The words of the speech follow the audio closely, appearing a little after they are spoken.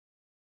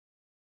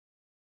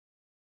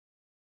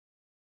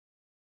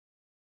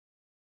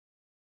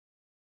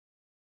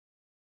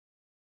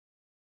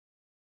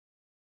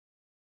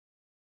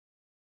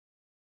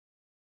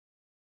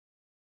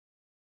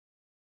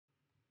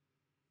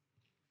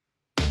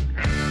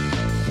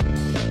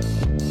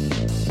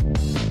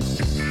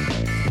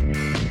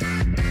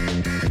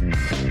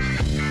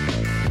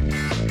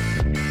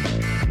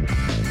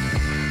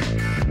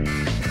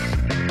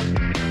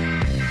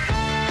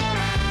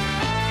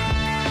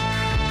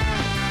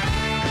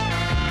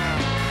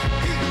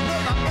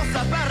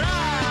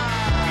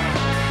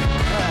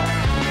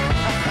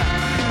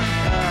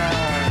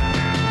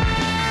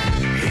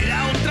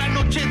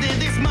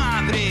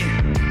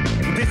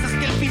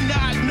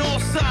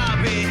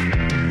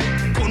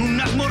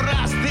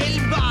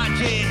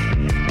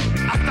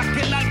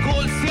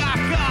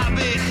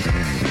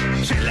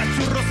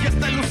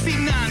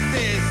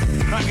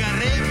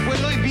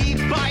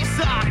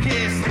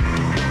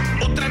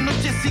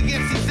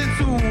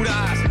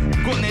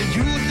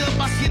vida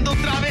va haciendo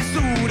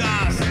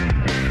travesuras.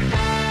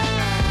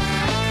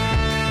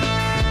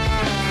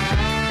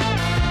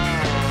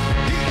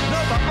 Y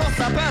nos vamos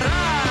a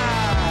perrar.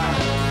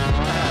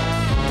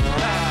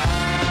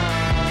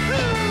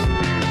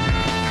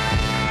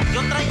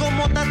 Yo traigo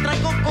mota,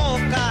 traigo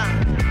coca.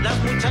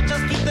 Las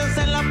muchachas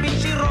quítense la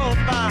pinche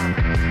ropa.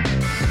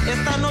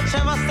 Esta noche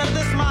va a ser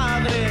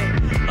desmadre.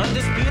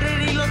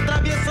 Undisputed y los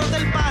traviesos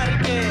del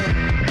parque.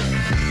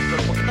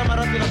 Pero un poquito más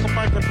rápido,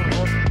 compadre, por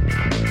favor.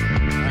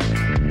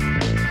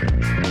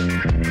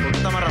 Un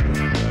poquito más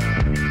rápido.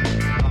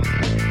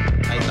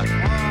 Ahí está.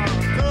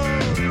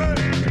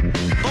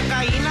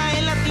 Cocaína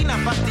en latina,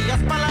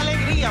 pastillas para la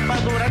alegría,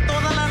 para durar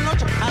toda la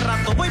noche. Al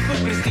rato voy por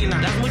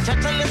Cristina. Las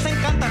muchachas les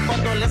encanta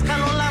cuando les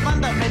jalo la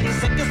banda. Me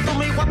dicen que estoy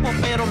muy guapo,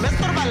 pero me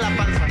estorba la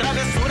panza.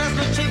 Travesuras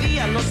noche y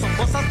día, los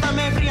ojos hasta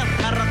me brillan.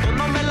 Al rato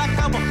no me la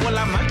acabo con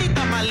la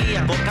maldita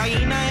malía.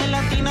 Cocaína en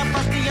latina,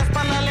 pastillas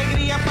para la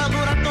alegría, para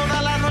durar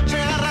toda la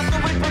noche. Al rato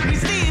voy por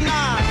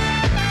Cristina.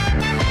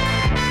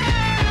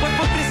 Voy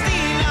por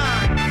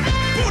Cristina.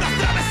 Puras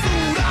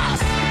travesuras.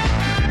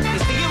 Y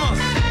seguimos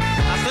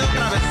haciendo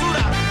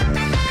travesuras.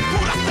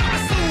 Puras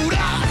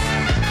travesuras.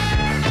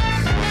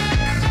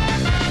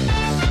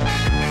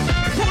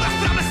 Puras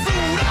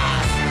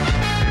travesuras.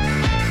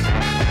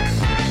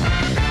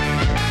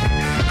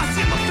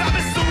 Haciendo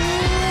travesuras.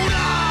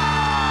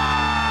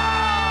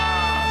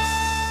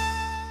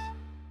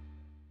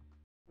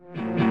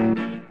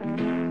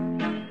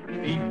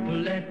 People,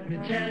 let me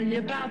tell you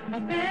about my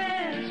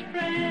best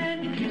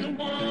friend. He's a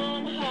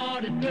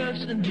warm-hearted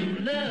person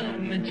who loved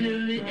me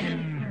till the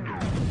end.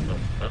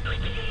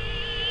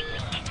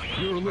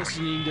 You're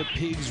listening to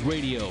Pigs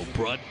Radio,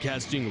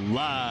 broadcasting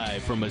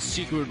live from a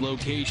secret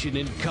location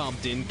in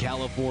Compton,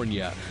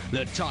 California.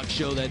 The talk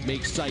show that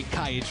makes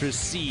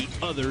psychiatrists see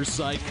other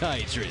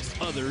psychiatrists,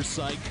 other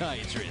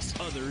psychiatrists,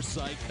 other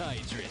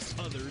psychiatrists,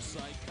 other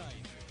psychiatrists.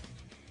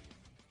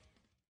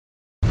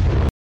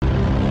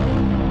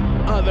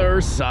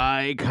 Other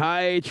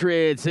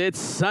psychiatrists. It's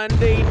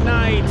Sunday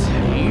night.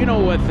 You know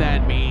what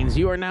that means.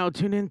 You are now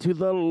tuned into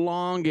the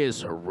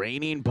longest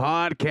reigning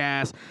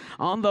podcast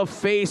on the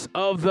face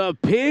of the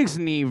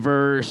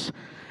Pigsneyverse.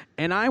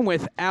 And I'm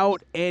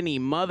without any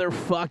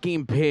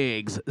motherfucking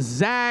pigs.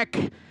 Zach,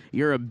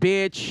 you're a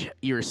bitch.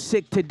 You're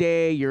sick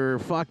today. Your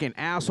fucking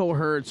asshole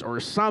hurts or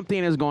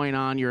something is going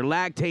on. You're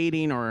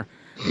lactating or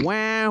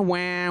wah.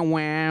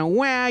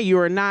 You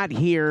are not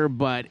here,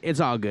 but it's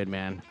all good,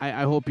 man.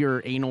 I hope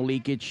your anal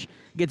leakage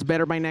gets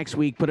better by next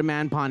week. Put a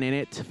man pon in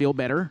it to feel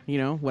better, you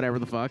know, whatever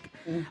the fuck.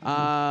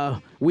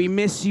 We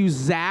miss you,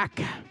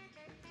 Zach.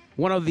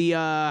 One of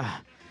the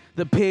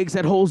pigs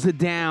that holds it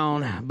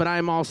down, but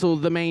I'm also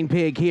the main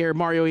pig here,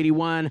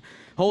 Mario81,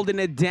 holding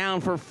it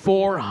down for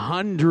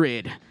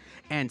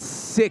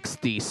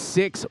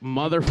 466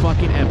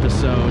 motherfucking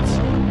episodes.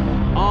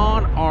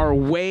 On our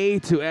way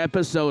to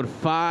episode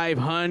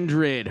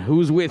 500.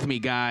 Who's with me,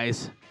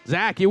 guys?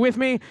 Zach, you with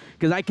me?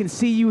 Because I can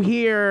see you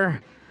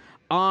here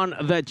on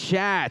the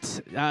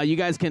chat. You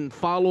guys can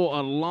follow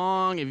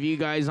along if you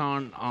guys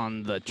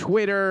on the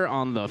Twitter,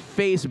 on the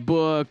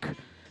Facebook.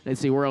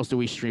 Let's see, where else do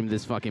we stream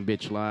this fucking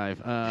bitch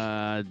live?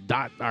 Our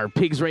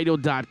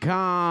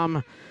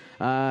pigsradio.com.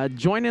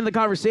 Join in the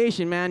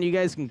conversation, man. You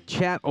guys can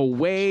chat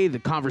away. The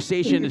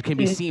conversation can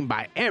be seen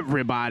by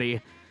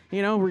everybody.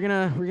 You know, we're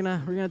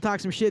gonna talk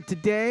some shit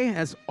today,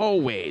 as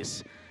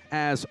always.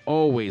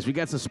 We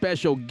got some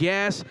special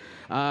guests.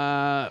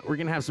 We're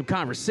gonna have some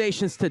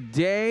conversations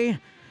today.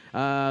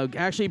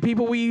 Actually,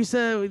 people we used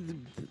to,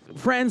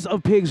 friends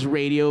of Pigs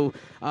Radio.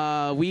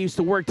 We used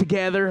to work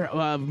together.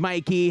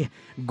 Mikey,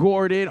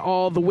 Gordon,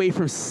 all the way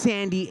from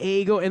San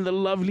Diego, and the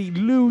lovely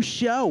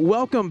Lucia.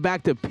 Welcome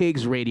back to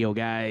Pigs Radio,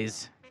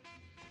 guys.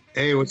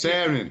 Hey, what's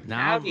happening?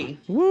 Howdy.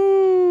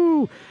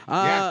 Woo!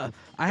 Yeah.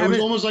 It was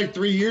almost like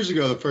 3 years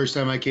ago the first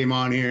time I came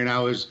on here, and I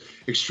was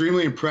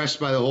extremely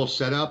impressed by the whole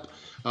setup.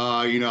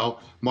 You know,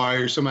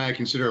 Mario, somebody I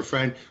consider a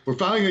friend. We're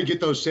finally gonna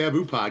get those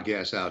Sabu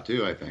podcasts out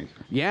too, I think.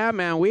 Yeah,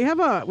 man, we have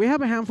a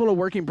handful of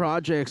working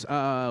projects.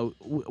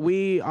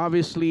 We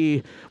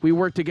obviously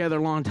worked together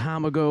a long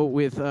time ago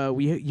with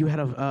you had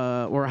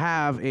a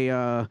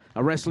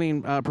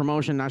wrestling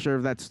promotion. Not sure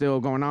if that's still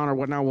going on or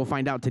whatnot. We'll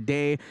find out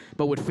today.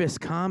 But with Fist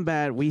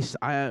Combat, we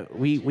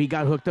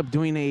got hooked up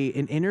doing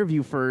an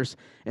interview first,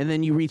 and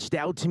then you reached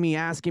out to me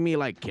asking me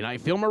like, can I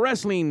film a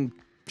wrestling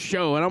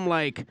show? And I'm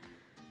like,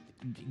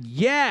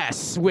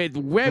 yes, with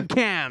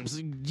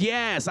webcams.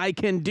 Yes, I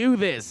can do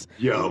this.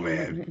 Yo,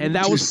 man. And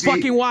that was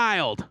fucking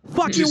wild.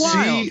 Fucking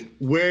wild. See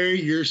where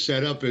your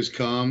setup has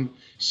come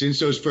since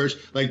those first,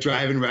 like,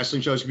 drive-in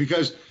wrestling shows.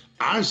 Because,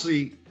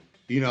 honestly,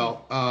 you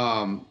know,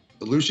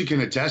 Lucia can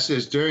attest to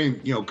this.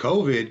 During, you know,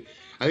 COVID,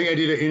 I think I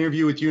did an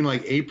interview with you in,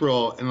 like,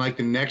 April. And, like,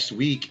 the next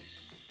week,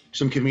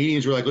 some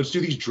comedians were like, let's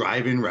do these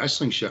drive-in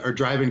wrestling shows or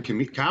drive-in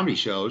comedy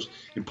shows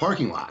in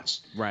parking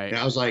lots. Right. And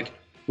I was like,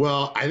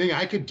 well, I think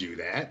I could do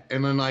that.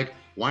 And then, like,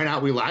 why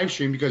not we live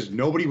stream? Because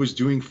nobody was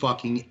doing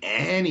fucking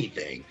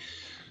anything.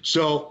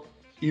 So,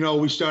 you know,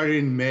 we started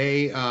in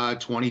May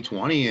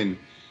 2020, and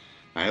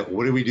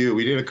What did we do?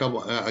 We did a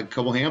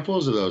couple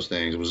handfuls of those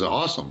things. It was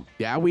awesome.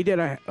 Yeah, we did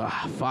I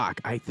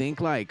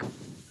think like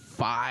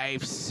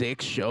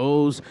 5-6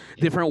 shows,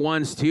 different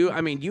ones too.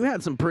 I mean, you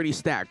had some pretty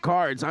stacked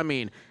cards. I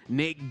mean,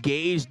 Nick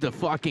Gage, the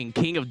fucking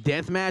king of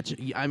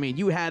deathmatch. I mean,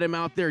 you had him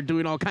out there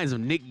doing all kinds of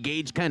Nick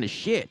Gage kind of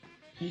shit.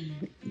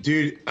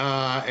 Dude,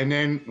 and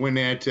then when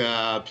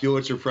that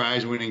Pulitzer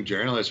Prize winning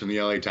journalist from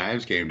the LA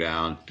Times came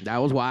down, That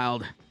was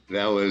wild.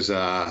 that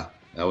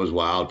was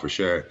wild for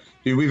sure.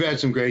 Dude, we've had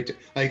some great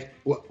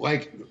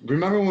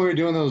remember when we were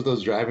doing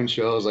those drive-in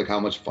shows, like how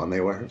much fun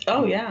they were?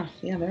 Oh yeah,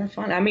 they were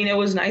fun. I mean, it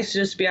was nice to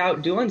just be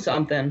out doing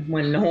something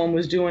when no one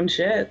was doing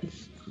shit.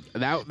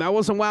 That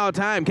was some wild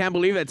time. Can't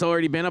believe it's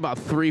already been about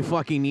 3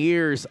 fucking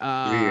years. 3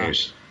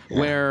 years. Yeah.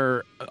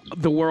 Where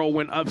the world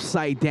went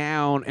upside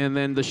down, and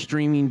then the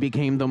streaming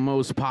became the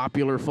most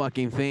popular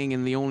fucking thing,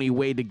 and the only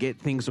way to get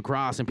things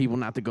across, and people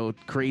not to go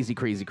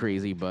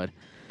crazy. But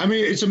I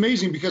mean, it's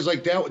amazing because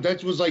like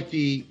that was like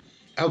the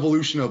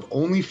evolution of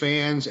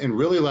OnlyFans and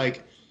really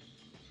like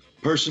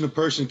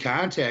person-to-person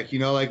contact. You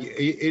know, like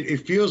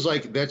it feels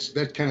like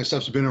that kind of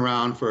stuff's been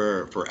around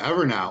for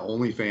forever now,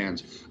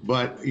 OnlyFans.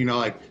 But you know,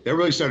 like that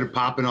really started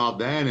popping off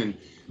then, and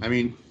I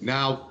mean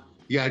now.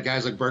 You got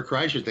guys like Bert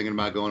Kreischer thinking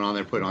about going on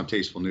there, putting on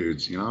tasteful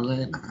nudes. You know what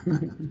I'm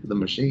saying? The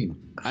machine.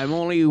 I'm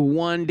only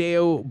one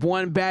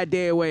bad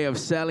day away of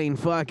selling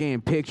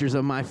fucking pictures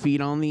of my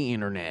feet on the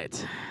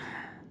internet.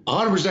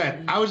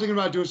 100%. I was thinking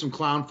about doing some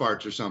clown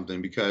farts or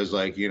something because,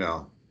 like, you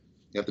know,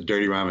 you got the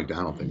Dirty Ryan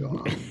McDonald thing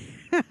going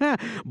on.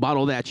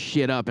 Bottle that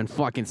shit up and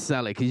fucking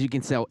sell it, because you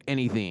can sell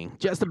anything,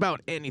 just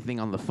about anything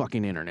on the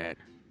fucking internet.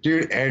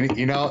 Dude, and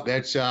you know,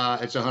 that's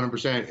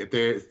 100%.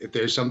 If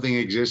there's something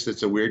exists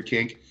that's a weird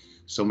kink,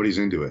 somebody's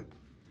into it.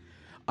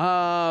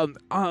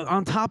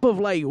 On top of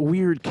like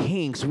weird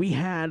kinks, we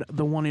had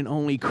the one and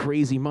only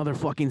crazy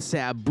motherfucking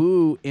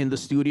Sabu in the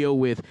studio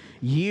with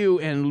you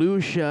and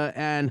Lucia,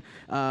 and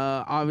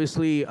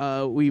obviously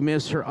we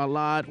miss her a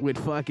lot with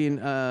fucking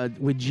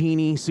with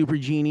Jeannie, Super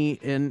Jeannie,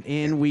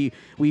 and we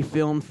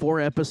filmed 4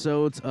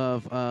 episodes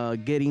of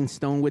Getting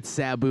Stoned with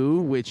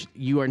Sabu, which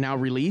you are now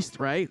released,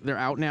 right? They're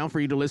out now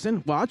for you to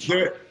listen, watch.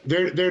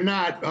 They're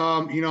not.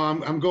 You know,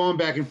 I'm going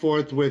back and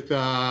forth with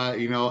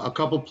you know, a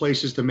couple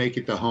places to make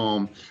it the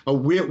home.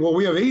 We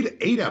have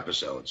eight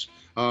episodes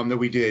that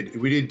we did.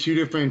 We did 2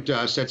 different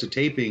sets of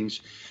tapings,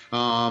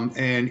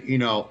 and you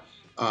know,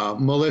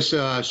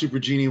 Melissa Super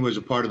Genie was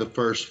a part of the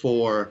first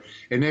 4,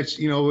 and that's,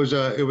 you know,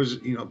 it was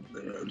you know,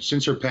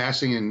 since her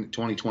passing in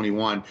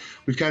 2021,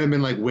 we've kind of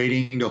been like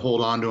waiting to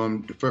hold on to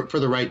them for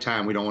the right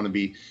time. We don't want to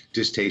be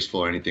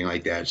distasteful or anything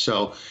like that.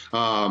 So.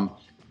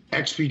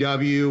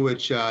 XPW,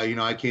 which you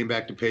know, I came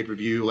back to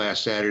pay-per-view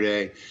last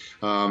Saturday,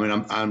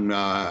 and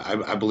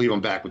I believe I'm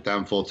back with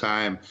them full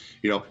time.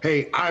 You know,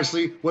 hey,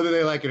 honestly, whether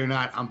they like it or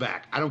not, I'm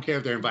back. I don't care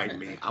if they're inviting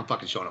me. I'm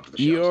fucking showing up for the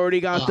show. You already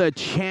got the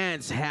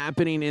chants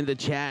happening in the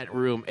chat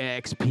room.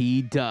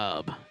 XP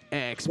Dub.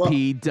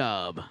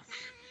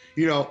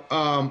 You know,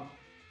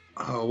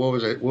 what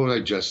was I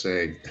just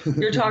saying?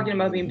 You're talking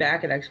about being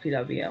back at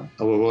XPW.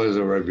 What was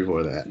it right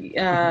before that?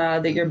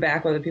 That you're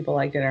back whether people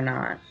like it or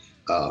not.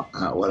 Oh,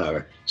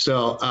 whatever.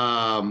 So,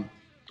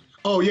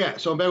 oh yeah.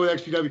 So I'm back with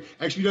XPW.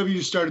 XPW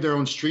just started their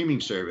own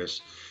streaming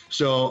service.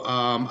 So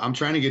I'm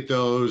trying to get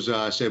those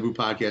Sabu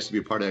podcasts to be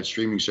a part of that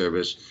streaming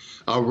service.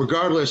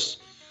 Regardless,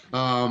 we're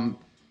going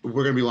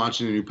to be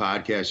launching a new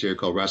podcast here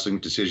called Wrestling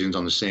Decisions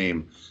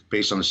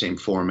based on the same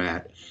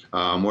format,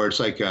 where it's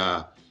like,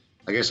 I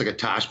guess like a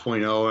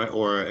Tosh.0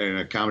 or an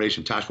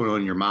accommodation of Tosh.0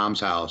 in your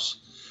mom's house.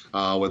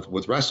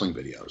 With wrestling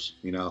videos,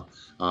 you know,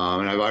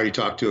 and I've already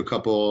talked to a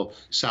couple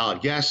solid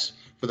guests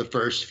for the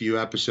first few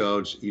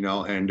episodes, you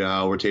know, and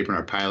we're taping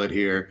our pilot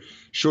here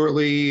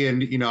shortly,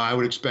 and you know, I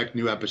would expect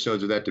new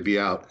episodes of that to be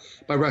out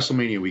by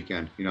WrestleMania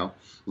weekend, you know,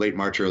 late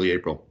March, early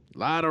April. A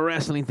lot of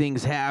wrestling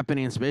things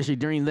happening, especially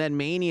during that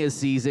Mania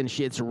season.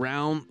 Shit's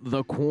around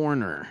the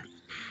corner.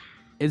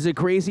 Is it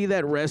crazy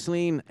that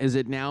wrestling is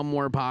it now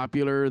more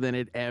popular than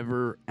it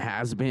ever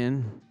has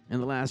been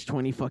in the last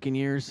 20 fucking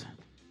years?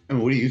 I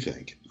mean, what do you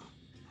think?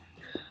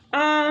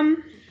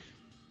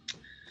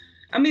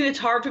 I mean, it's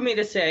hard for me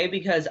to say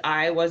because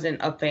I wasn't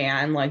a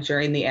fan like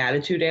during the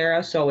Attitude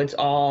Era, so it's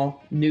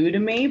all new to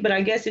me. But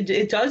I guess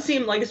it does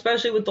seem like,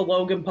 especially with the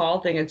Logan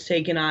Paul thing, it's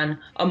taken on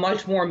a lot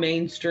of more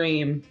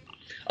mainstream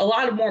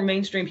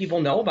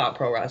people know about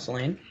pro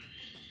wrestling.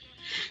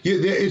 Yeah,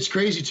 it's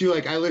crazy too.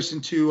 Like I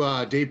listened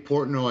to Dave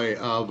Portnoy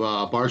of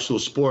Barstool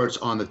Sports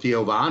on the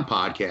Theo Von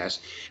podcast,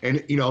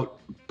 and you know,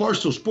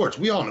 Barstool Sports.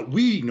 We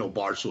know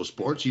Barstool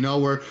Sports. You know,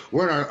 we're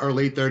in our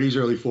late 30s,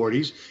 early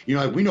 40s. You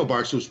know, like, we know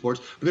Barstool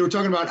Sports. But they were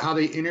talking about how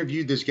they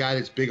interviewed this guy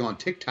that's big on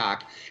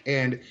TikTok,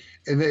 and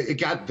it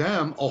got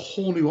them a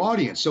whole new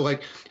audience. So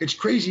like, it's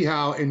crazy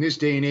how in this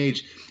day and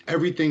age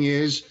everything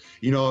is,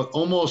 you know,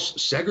 almost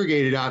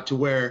segregated out to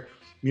where,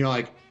 you know,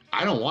 like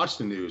I don't watch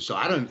the news, so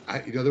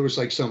there was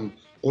like some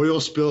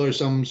oil spill or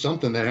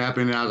something that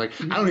happened, and I was like,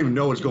 I don't even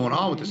know what's going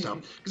on with this stuff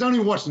because I don't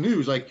even watch the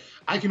news. Like,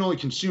 I can only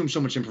consume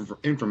so much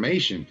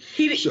information.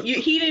 He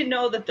didn't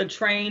know that the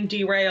train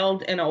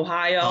derailed in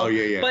Ohio. Oh,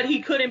 yeah. But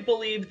he couldn't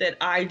believe that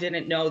I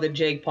didn't know that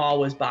Jake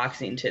Paul was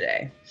boxing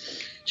today.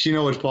 She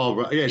knows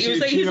Paul. Yeah, He's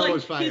like, you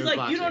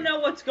don't know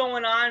what's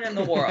going on in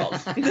the world.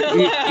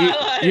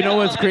 You know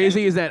what's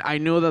crazy is that I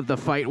know that the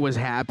fight was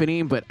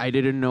happening, but I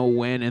didn't know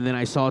when. And then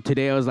I saw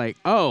today, I was like,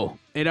 oh,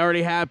 it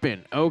already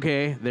happened.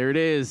 Okay, there it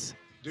is.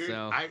 Dude,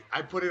 So.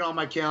 I put it on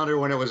my calendar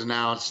when it was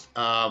announced.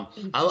 I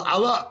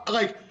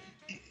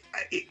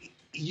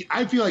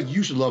feel like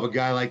you should love a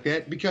guy like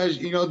that because,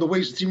 the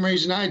way Team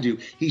Raising I do,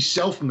 he's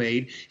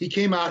self-made. He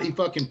came out, he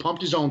fucking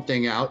pumped his own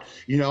thing out,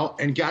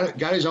 and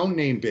got his own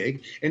name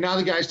big. And now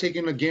the guy's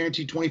taking a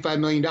guaranteed $25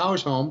 million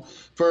home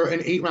for an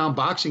 8-round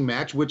boxing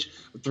match, which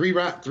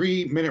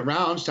 3-minute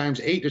rounds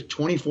times 8 is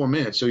 24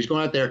 minutes. So he's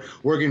going out there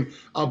working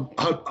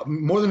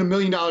more than $1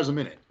 million a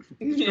minute.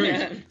 It's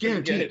crazy.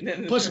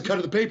 Guaranteed. Plus a cut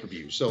of the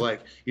pay-per-view. So, I'm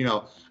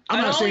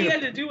not all saying he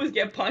had to do was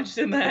get punched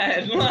in the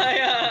head.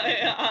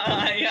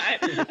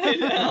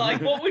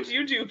 Like, what would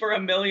you do for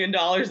 $1 million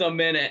a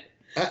minute?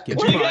 Get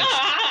punched.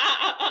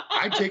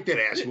 I'd take that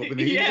ass whooping.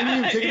 He didn't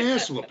even take an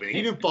ass whooping.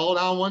 He didn't fall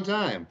down one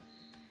time.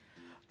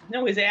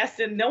 No, his ass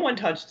didn't. No one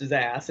touched his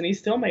ass, and he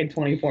still made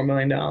 $24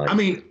 million. I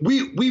mean,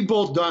 we've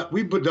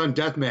done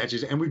death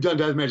matches, and we've done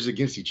death matches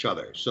against each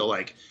other. So,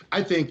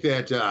 I think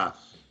that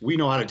we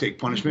know how to take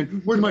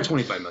punishment. Where's my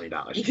 $25 million?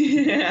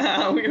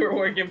 Yeah, we were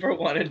working for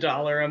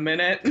 $1 a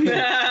minute.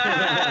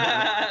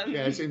 Yeah,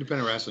 it's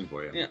independent wrestling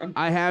for you. Yeah.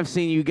 I have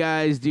seen you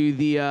guys do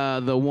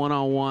the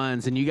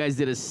one-on-ones, and you guys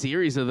did a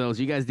series of those.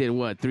 You guys did,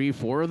 what, 3,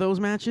 4 of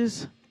those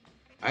matches?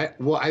 I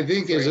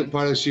think as a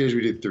part of the series, we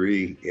did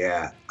 3.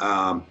 Yeah.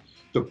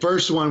 The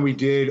first one we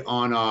did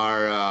on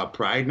our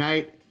Pride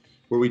Night,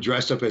 where we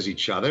dressed up as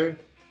each other.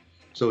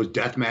 So it was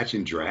deathmatch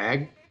and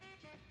drag,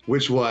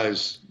 which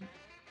was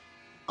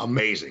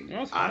amazing,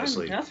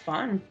 honestly. That's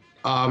fun.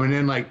 And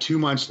then 2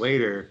 months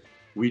later,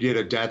 we did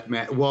a death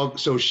match. Well,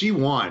 so she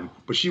won,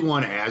 but she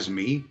won as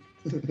me.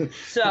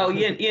 So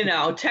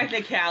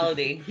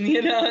technicality. So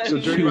She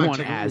Dirty won Rock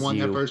as won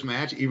you. that first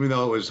match, even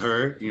though it was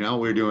her. We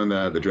were doing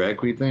the drag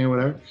queen thing or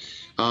whatever.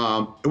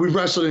 We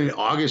wrestled in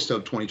August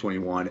of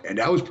 2021, and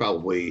that was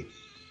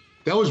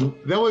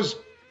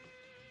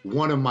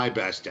one of my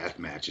best death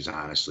matches,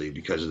 honestly,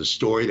 because of the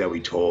story that we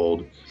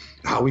told,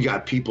 how we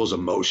got people's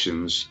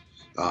emotions.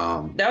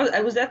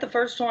 Was that the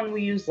first one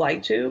we used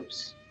light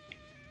tubes?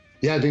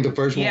 Yeah, I think the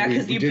first one. Yeah,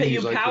 because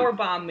you like power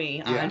bombed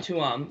me onto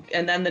them,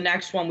 and then the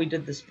next one we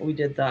did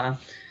the,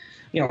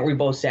 we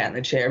both sat in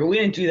the chair, but we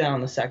didn't do that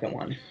on the second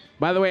one.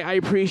 By the way, I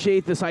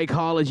appreciate the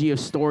psychology of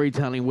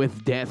storytelling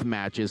with death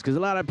matches because a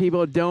lot of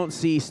people don't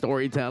see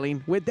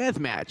storytelling with death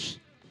match.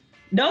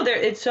 No,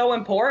 it's so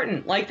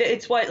important.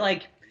 It's what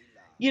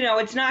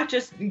it's not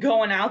just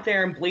going out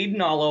there and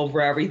bleeding all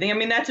over everything. I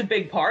mean, that's a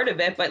big part of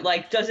it, but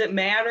does it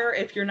matter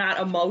if you're not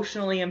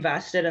emotionally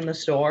invested in the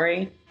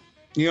story?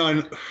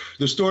 And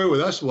the story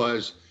with us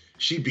was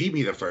she beat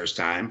me the first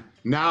time.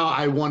 Now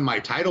I won my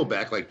title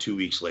back 2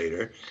 weeks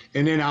later.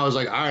 And then I was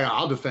like, all right,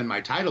 I'll defend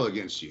my title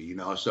against you,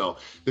 So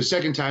the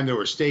second time there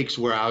were stakes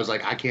where I was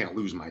like, I can't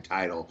lose my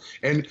title.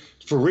 And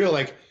for real,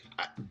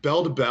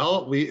 bell to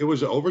bell, it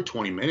was over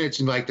 20 minutes.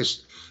 And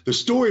the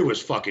story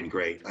was fucking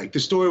great. The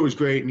story was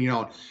great. And,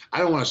 I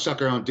don't want to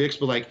suck our own dicks,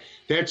 but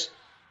that's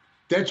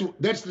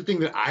the thing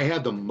that I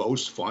had the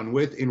most fun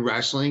with in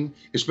wrestling,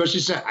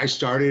 especially since I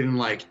started in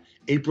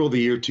April of the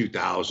year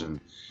 2000.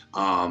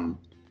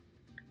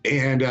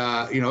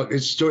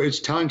 It's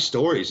telling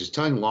stories. It's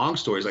telling long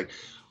stories.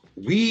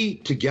 We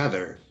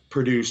together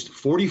produced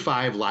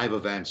 45 live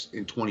events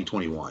in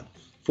 2021,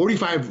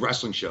 45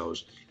 wrestling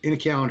shows in a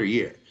calendar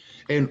year,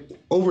 and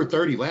over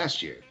 30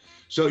 last year.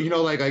 So, we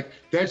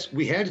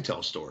had to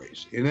tell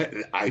stories.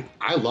 And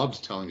I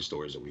loved telling the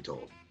stories that we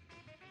told.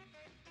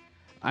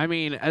 I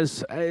mean,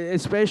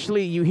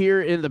 especially you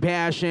hear in the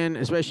passion,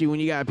 especially when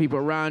you got people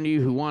around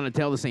you who want to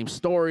tell the same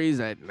stories,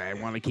 that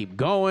want to keep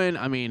going.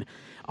 I mean,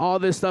 all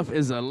this stuff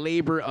is a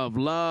labor of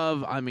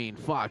love. I mean,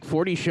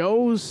 40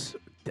 shows?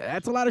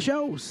 That's a lot of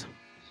shows.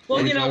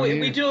 Well, we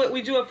do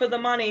it for the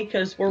money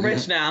because we're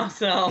rich now.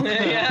 So how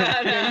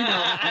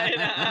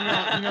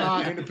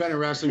independent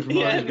wrestling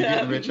promoters be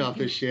getting rich off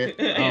this shit.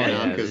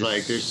 Because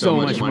there's so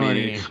much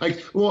money.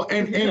 money.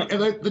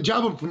 The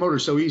job of a promoter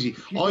is so easy.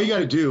 All you got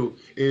to do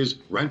is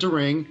rent a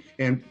ring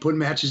and put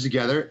matches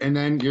together, and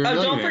then you're a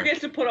millionaire. Don't forget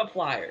to put up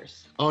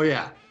flyers. Oh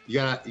yeah, you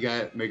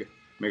gotta make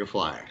a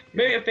flyer.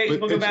 Maybe a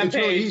Facebook event It's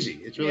really easy.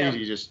 It's really easy.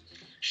 You just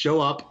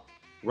show up,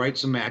 write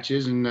some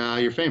matches, and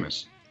you're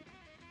famous.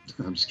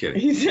 I'm just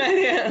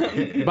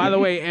kidding. By the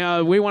way,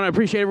 we want to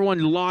appreciate everyone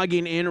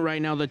logging in right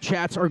now. The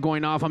chats are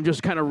going off. I'm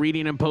just kind of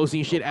reading and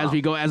posting shit as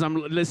we go, as I'm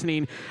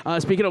listening.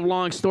 Speaking of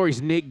long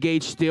stories, Nick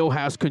Gage still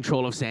has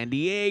control of San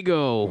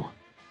Diego.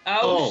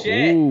 Oh,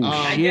 shit. Ooh,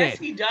 I shit. guess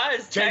he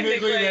does.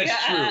 Technically,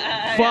 that's true.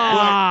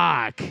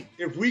 Fuck.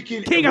 If we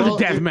can... King of the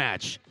death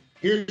match.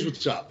 here's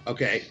what's up,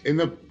 okay?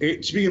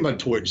 Speaking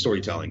about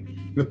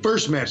storytelling, the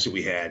first match that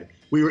we had,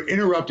 we were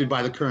interrupted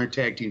by the current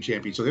tag team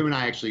champion. So him and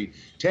I actually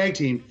tag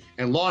teamed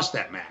and lost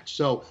that match.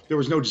 So there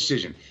was no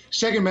decision.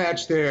 Second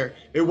match there,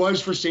 it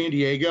was for San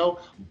Diego,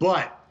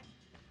 but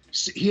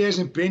he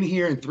hasn't been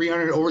here in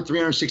over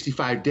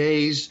 365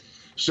 days.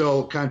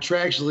 So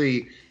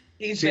contractually,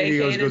 He's San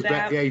Diego goes vacated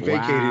back. that. Yeah, he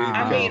vacated it. Wow.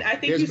 I mean, I He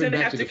think hasn't he's been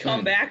gonna have to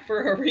come defend. back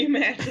for a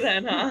rematch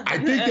then, huh? I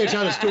think that's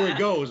how the story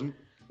goes. The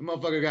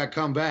motherfucker got to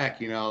come back,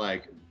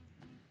 like.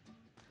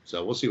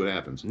 So we'll see what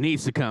happens.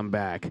 Needs to come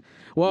back.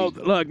 Well,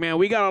 look, man,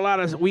 we got a lot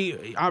of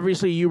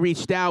obviously you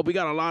reached out. We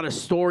got a lot of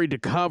story to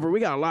cover.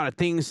 We got a lot of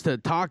things to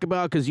talk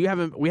about because we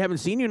haven't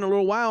seen you in a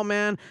little while,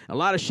 man. A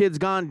lot of shit's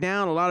gone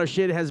down. A lot of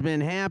shit has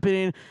been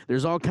happening.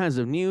 There's all kinds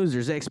of news.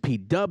 There's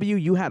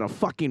XPW. You had a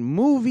fucking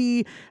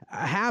movie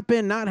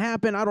happen, not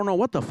happen. I don't know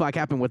what the fuck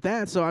happened with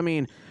that. So I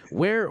mean,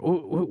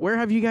 where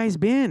have you guys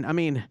been? I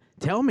mean,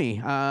 tell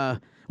me.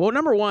 Well,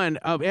 number one,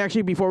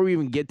 actually, before we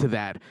even get to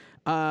that.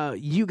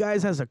 You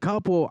guys as a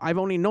couple, I've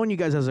only known you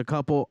guys as a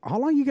couple. How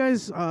long you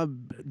guys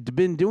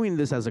been doing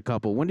this as a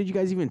couple? When did you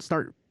guys even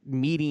start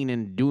meeting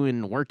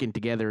and working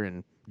together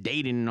and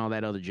dating and all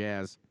that other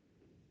jazz?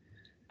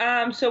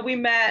 So we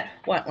met,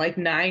 like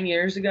 9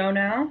 years ago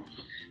now?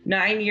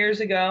 9 years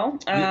ago.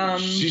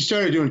 She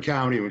started doing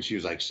comedy when she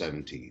was like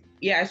 17.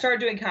 Yeah, I started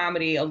doing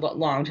comedy a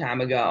long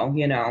time ago,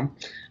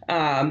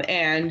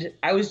 and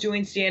I was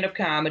doing stand-up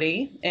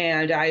comedy,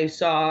 and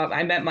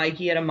I met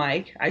Mikey at a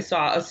mic. I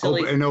saw a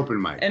silly... An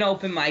open mic. An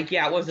open mic,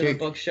 yeah. It wasn't a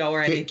book show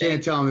or anything.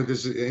 Can't tell him that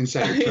this is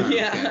insider terms.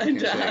 Yeah, Can't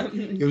say.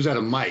 It was at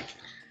a mic.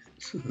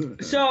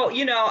 So,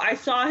 I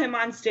saw him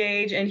on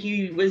stage, and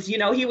he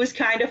was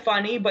kind of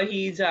funny, but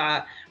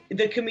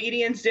the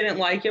comedians didn't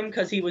like him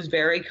because he was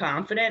very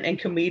confident, and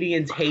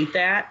comedians hate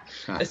that,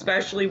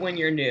 especially when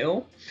you're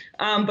new.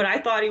 But I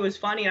thought he was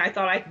funny, and I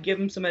thought I could give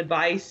him some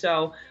advice,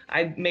 so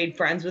I made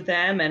friends with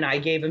him, and I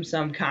gave him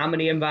some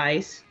comedy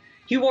advice.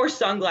 He wore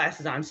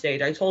sunglasses on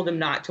stage. I told him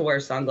not to wear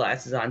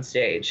sunglasses on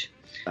stage.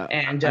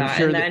 And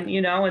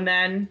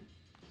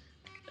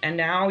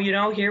now,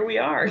 here we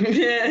are.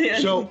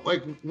 So,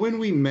 like, when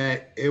we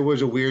met, it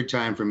was a weird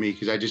time for me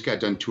because I just got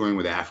done touring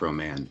with Afro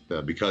Man,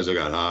 Because I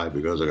Got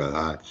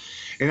High.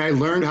 And I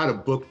learned how to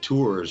book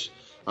tours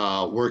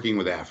working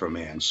with Afro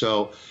Man.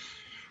 So,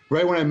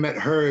 right when I met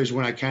her is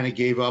when I kind of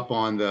gave up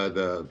on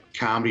the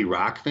comedy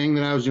rock thing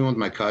that I was doing with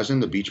my cousin,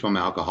 the Beach Bum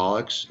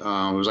Alcoholics. It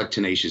was like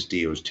Tenacious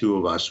D. It was two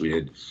of us. We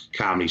did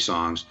comedy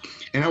songs.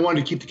 And I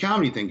wanted to keep the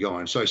comedy thing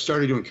going. So I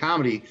started doing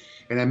comedy,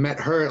 and I met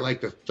her at like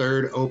the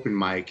third open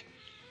mic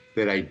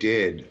that I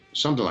did,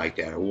 something like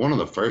that, one of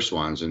the first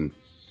ones. And,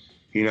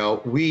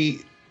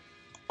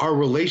 our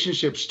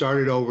relationship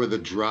started over the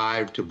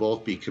drive to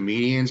both be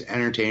comedians,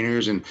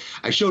 entertainers, and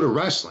I showed her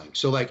wrestling.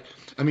 So, like,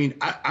 I mean,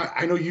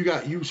 I know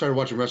you started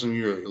watching wrestling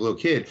when you were a little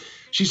kid.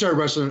 She started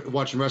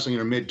watching wrestling in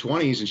her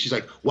mid-20s, and she's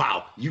like,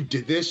 wow, you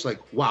did this? Like,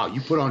 wow,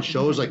 you put on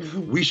shows? Like,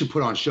 we should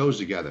put on shows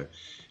together.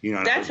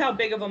 That's how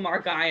big of a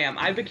mark I am.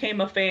 I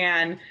became a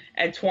fan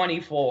at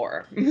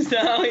 24.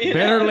 So,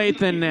 Better late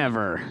than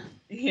never.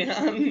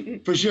 Yeah.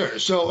 For sure.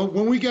 So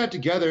when we got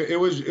together, it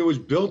was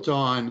built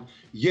on,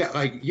 we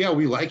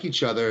like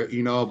each other,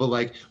 but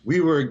like we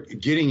were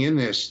getting in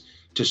this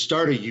to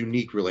start a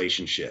unique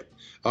relationship,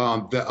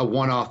 a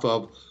one-off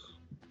of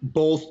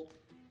both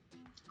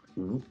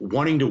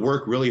wanting to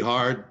work really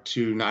hard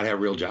to not have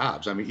real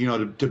jobs. I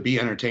mean, to be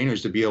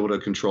entertainers, to be able to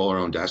control our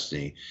own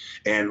destiny.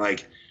 And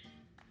like,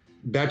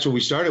 that's what we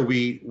started.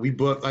 We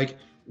booked, like,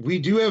 we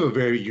do have a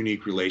very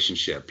unique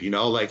relationship,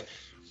 like,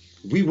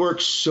 we work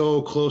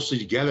so closely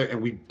together,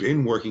 and we've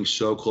been working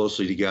so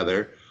closely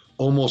together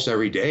almost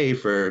every day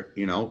for,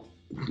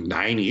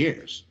 9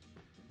 years.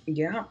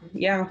 Yeah.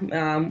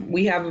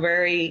 We have a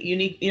very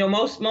unique,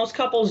 most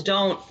couples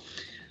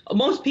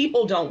most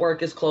people don't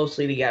work as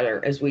closely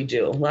together as we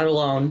do, let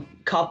alone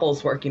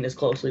couples working as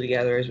closely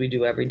together as we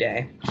do every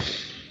day.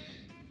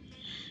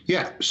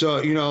 Yeah.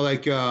 So,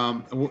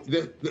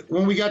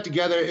 when we got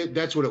together,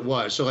 that's what it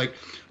was. So, like,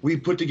 we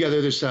put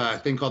together this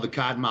thing called the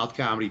Cottonmouth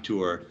Comedy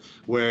Tour,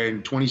 where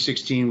in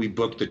 2016 we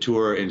booked the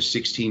tour in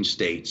 16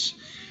 states.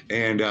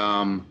 And,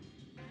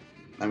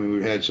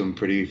 we had some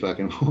pretty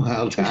fucking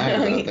wild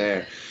times out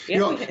there.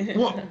 Yeah.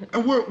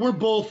 And we're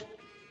both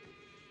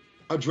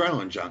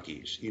adrenaline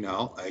junkies,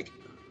 like,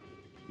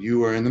 you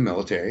were in the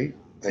military.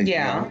 Like,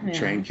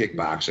 trained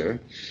kickboxer.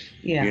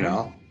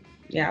 Yeah.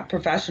 Yeah,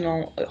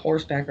 professional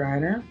horseback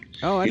rider.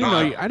 Oh, I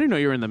didn't know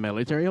you were in the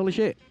military. Holy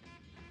shit.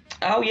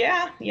 Oh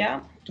yeah.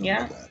 Yeah,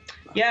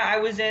 I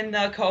was in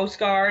the Coast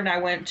Guard, and I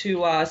went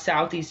to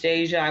Southeast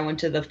Asia. I went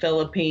to the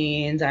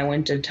Philippines. I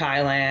went to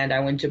Thailand.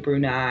 I went to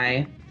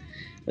Brunei.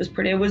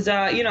 It was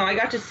I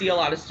got to see a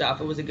lot of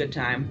stuff. It was a good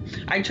time.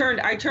 I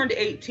turned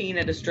 18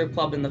 at a strip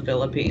club in the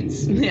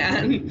Philippines.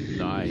 Yeah.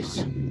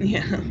 Nice.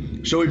 Yeah.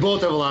 So we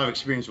both have a lot of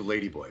experience with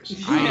ladyboys.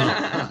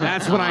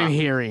 That's what I'm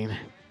hearing.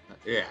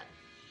 Yeah.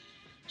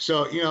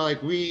 So,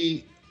 like,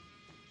 we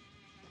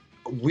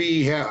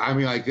have, I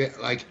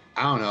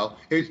don't know.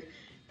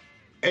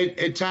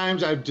 at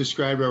times I've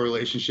described our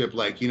relationship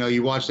like, you know,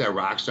 you watch that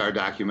Rockstar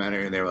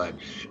documentary and they were like,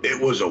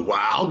 it was a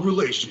wild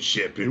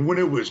relationship. And when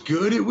it was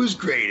good, it was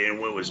great. And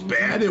when it was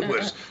bad, it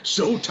was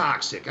so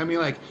toxic. I mean,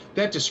 like,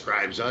 that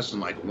describes us in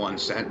like one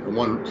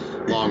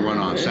long run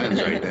on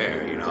sentence right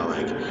there, you know,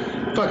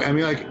 like, fuck. I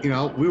mean, like, you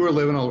know, we were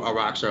living a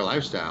Rockstar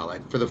lifestyle.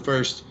 Like, for the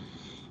first,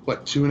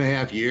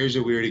 2.5 years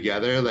that we were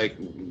together, like,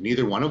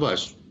 neither one of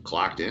us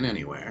clocked in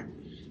anywhere,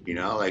 you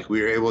know, like,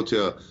 we were able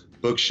to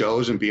book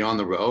shows and be on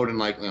the road and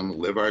like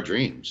live our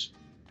dreams.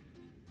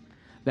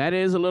 That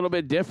is a little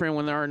bit different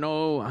when there are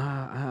no,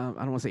 I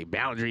don't want to say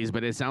boundaries,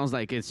 but it sounds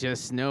like it's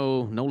just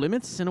no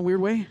limits in a weird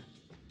way.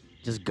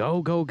 Just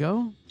go, go,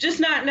 go. Just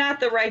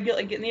not the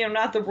regular, you know,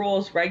 not the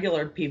rules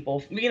regular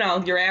people, you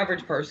know, your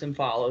average person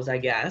follows, I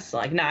guess.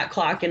 Like not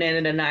clocking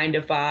in at a 9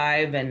 to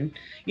 5, and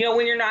you know,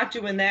 when you're not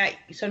doing that,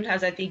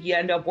 sometimes I think you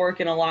end up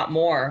working a lot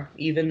more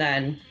even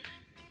than,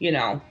 you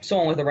know,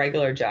 someone with a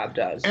regular job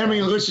does. And I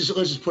mean, let's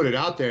just put it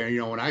out there. You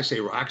know, when I say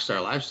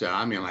Rockstar lifestyle,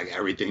 I mean like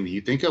everything that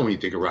you think of when you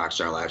think of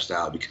Rockstar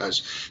lifestyle.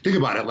 Because think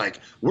about it,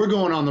 like, we're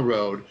going on the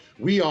road,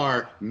 we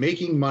are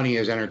making money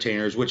as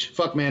entertainers. Which,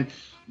 fuck, man,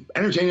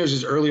 entertainers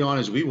as early on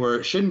as we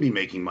were shouldn't be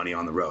making money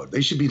on the road.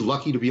 They should be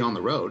lucky to be on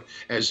the road,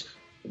 as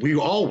we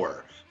all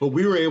were. But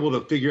we were able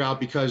to figure out,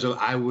 because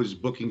I was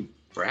booking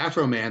for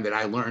Afroman, that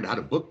I learned how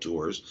to book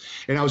tours,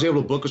 and I was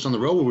able to book us on the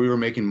road where we were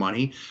making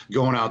money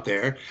going out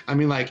there. I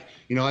mean, like,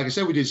 you know, like I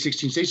said, we did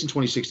 16 states in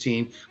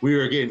 2016. We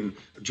were getting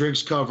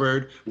drinks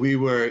covered. We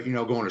were, you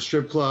know, going to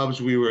strip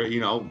clubs. We were, you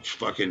know,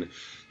 fucking,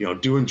 you know,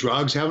 doing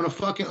drugs, having a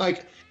fucking,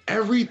 like,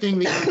 everything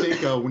that you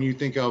think of when you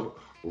think of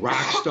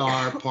rock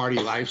star party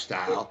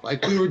lifestyle.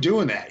 Like, we were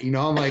doing that, you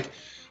know. I'm like,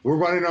 we're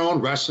running our own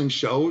wrestling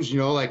shows, you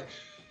know, like,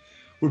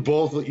 we're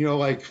both, you know,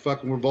 like,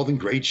 fucking, we're both in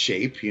great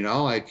shape, you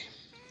know, like,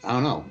 I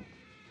don't know.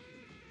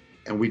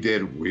 And we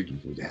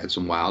had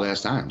some wild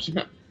ass times.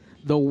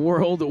 The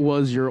world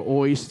was your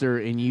oyster,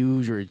 and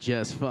you were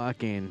just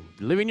fucking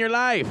living your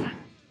life.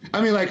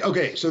 I mean, like,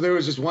 okay, so there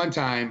was this one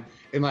time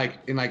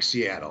in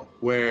Seattle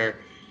where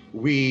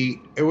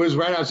it was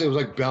right outside, it was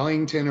like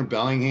Bellington or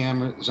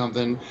Bellingham or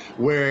something,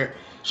 where,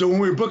 so when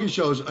we were booking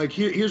shows, like,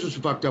 here's what's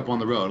fucked up on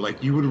the road.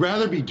 Like, you would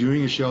rather be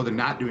doing a show than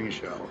not doing a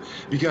show,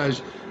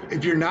 because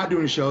if you're not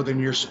doing a show,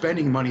 then you're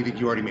spending money that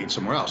you already made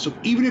somewhere else. So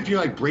even if you're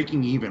like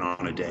breaking even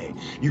on a day,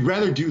 you'd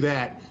rather do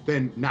that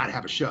than not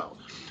have a show.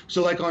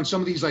 So like on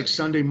some of these like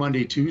Sunday,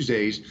 Monday,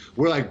 Tuesdays,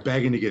 we're like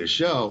begging to get a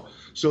show.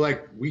 So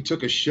like we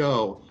took a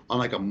show on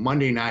like a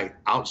Monday night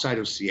outside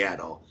of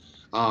Seattle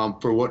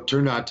for what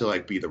turned out to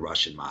like be the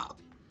Russian Mob.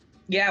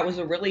 Yeah, it was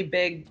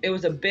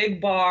a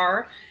big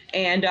bar,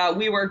 and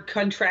we were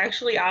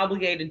contractually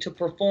obligated to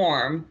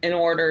perform in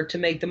order to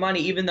make the money,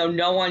 even though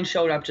no one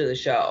showed up to the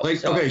show.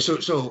 Like, okay,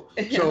 so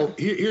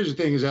here's the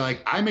thing, is that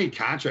like I made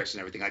contracts and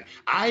everything. Like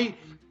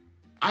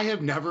I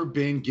have never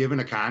been given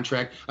a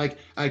contract. Like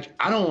I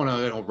don't want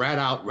to, you know, rat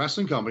out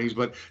wrestling companies,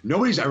 but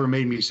nobody's ever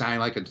made me sign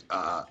like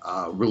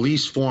a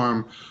release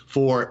form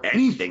for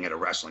anything at a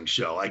wrestling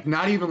show. Like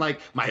not even like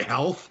my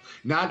health,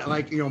 not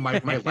like, you know, my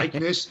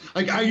likeness.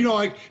 Like you know,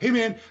 like, hey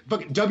man,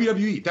 fucking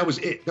WWE, that was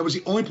it. That was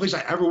the only place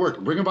I ever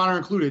worked, Ring of Honor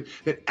included,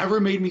 that ever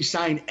made me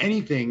sign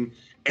anything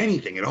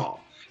at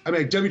all. I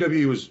mean, like,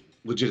 WWE was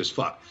legit as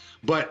fuck.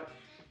 But,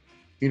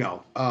 you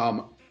know,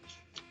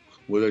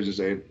 what did I just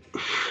say?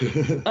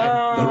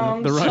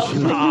 The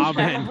Russian mob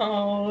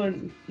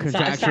and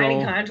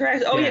signing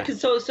contracts. Oh Yeah.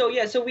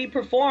 yeah, so we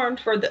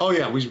performed for the. Oh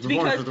yeah, we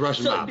performed for the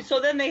Russian mob.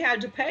 So then they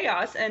had to pay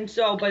us, and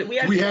so but we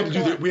had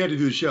to do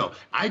the show.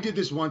 I did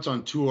this once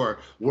on tour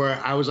where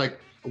I was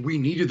like, we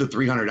needed the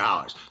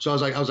 $300. So I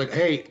was like,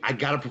 hey, I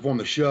gotta perform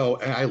the show,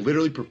 and I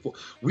literally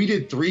we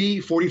did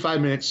 3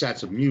 45-minute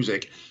sets of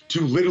music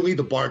to literally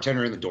the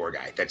bartender and the door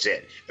guy. That's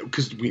it,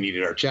 because we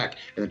needed our check,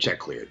 and the check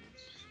cleared.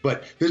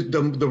 But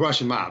the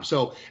Russian mob.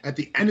 So at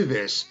the end of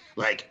this,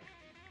 like,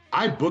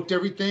 I booked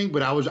everything,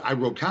 but I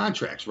wrote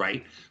contracts,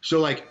 right? So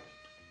like,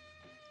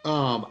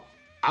 I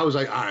was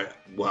like, all right,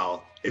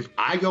 well, if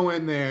I go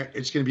in there,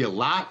 it's gonna be a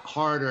lot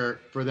harder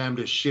for them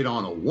to shit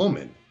on a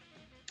woman.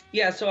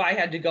 Yeah, so I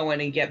had to go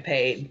in and get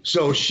paid.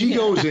 So she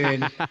goes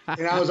in,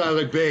 and I was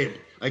like, babe,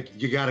 like,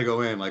 you gotta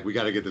go in, like, we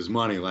gotta get this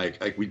money,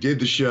 like we did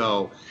the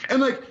show,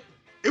 and like,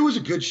 it was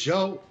a good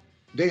show.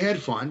 They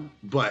had fun,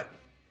 but.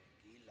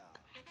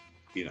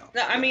 You know.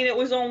 I mean, it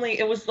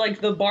was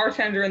like the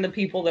bartender and the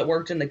people that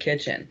worked in the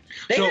kitchen.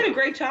 They had a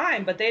great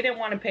time, but they didn't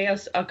want to pay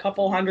us a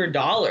couple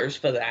 $100s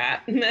for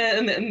that.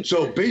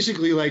 So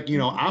basically, like, you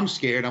know, I'm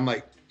scared. I'm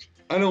like,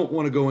 I don't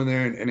want to go in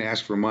there and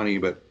ask for money,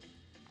 but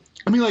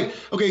I mean, like,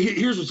 okay,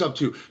 here's what's up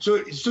too. So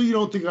you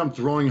don't think I'm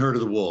throwing her to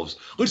the wolves.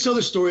 Let's tell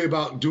the story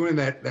about doing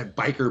that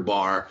biker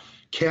bar,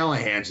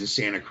 Callahan's in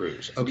Santa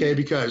Cruz, okay?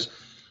 Because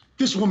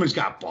this woman's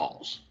got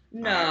balls.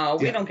 No,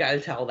 we don't got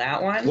to tell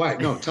that one. Why?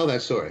 No, tell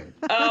that story.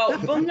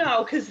 Oh, well,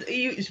 no, because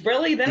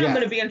then I'm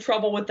going to be in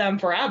trouble with them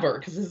forever,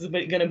 because this is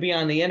going to be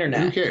on the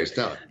internet. Who cares?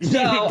 Tell it.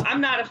 So I'm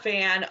not a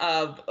fan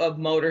of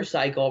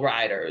motorcycle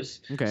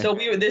riders. Okay. So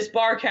this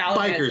bar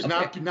Callahan.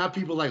 Bikers, not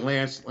people like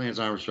Lance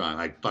Armstrong,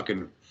 like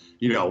fucking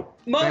you know,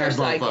 bad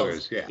Motorcycles.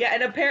 motherfuckers. Yeah. Yeah,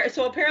 and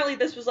apparently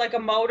this was like a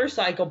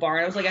motorcycle bar,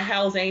 and it was like a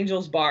Hell's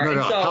Angels bar. No, and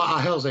no, so,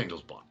 Hell's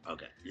Angels bar.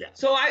 Okay, yeah.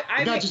 so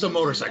I Not just a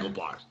motorcycle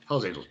bar.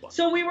 Hell's Angels bar.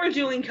 So we were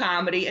doing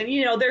comedy, and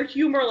you know they're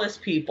humorless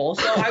people.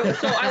 So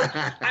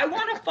I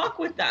want to fuck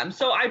with them.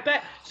 So I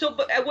bet. So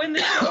but when the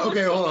show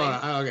Okay, was hold going-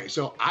 on. Okay,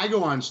 so I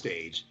go on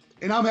stage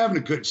and I'm having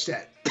a good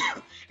set,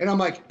 and I'm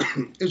like,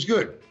 it's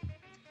good.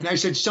 And I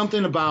said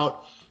something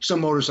about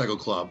some motorcycle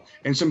club,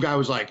 and some guy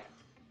was like,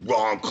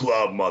 wrong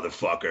club,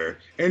 motherfucker.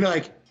 And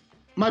like,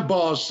 my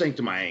balls sank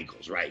to my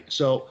ankles, right?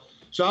 So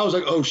I was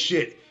like, oh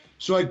shit.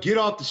 So I get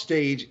off the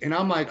stage, and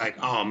I'm like,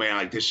 oh man,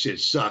 like this shit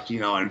sucked, you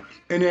know. And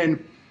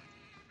then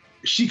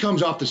she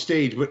comes off the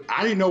stage, but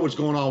I didn't know what's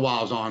going on while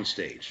I was on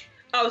stage.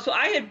 Oh, so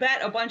I had bet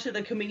a bunch of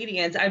the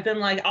comedians. I've been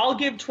like, I'll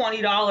give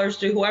 $20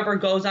 to whoever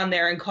goes on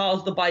there and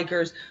calls the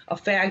bikers a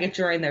faggot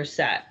during their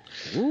set.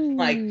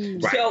 Like,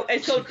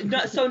 Right.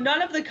 so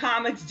none of the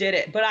comics did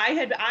it, but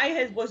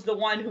I was the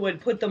one who had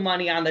put the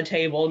money on the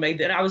table and made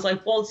it. And I was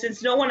like, well,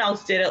 since no one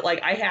else did it,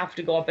 like I have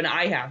to go up and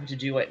I have to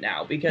do it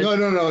now because No.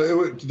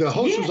 The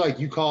host was Yeah. like,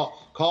 you call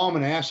him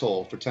an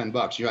asshole for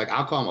 $10. You're like,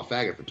 I'll call him a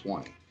faggot for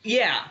 20.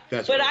 yeah.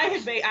 That's but what I it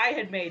was.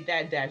 had made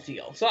that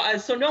deal.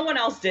 So no one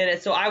else did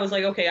it. So I was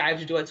like, okay, I have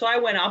to do it. So I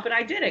went up and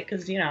I did it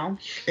because you know.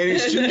 And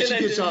as soon as she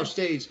gets off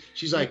stage,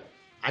 she's like,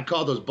 I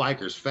call those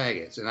bikers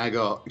faggots. And I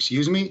go,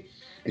 excuse me?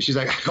 And she's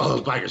like, I call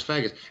those bikers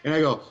faggots. And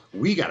I go,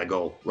 we got to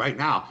go right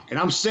now. And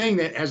I'm saying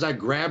that as I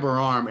grab her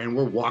arm and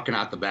we're walking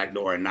out the back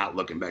door and not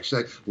looking back. She's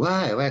like,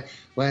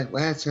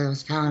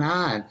 what's going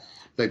on?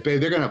 Like,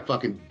 babe, they're going to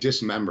fucking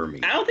dismember me.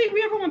 I don't think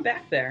we ever went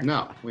back there.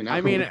 No. We're not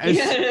I mean,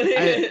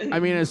 going. I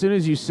mean, as soon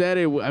as you said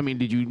it, I mean,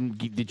 did you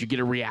get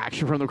a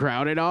reaction from the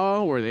crowd at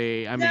all? Were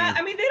they? I mean, Yeah,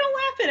 I mean they don't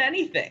laugh at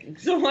anything.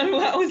 So what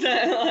was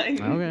that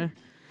like? okay.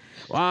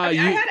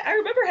 I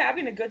remember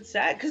having a good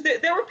set because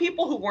there were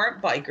people who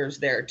weren't bikers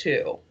there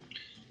too.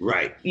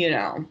 Right. You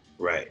know.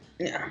 Right.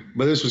 Yeah.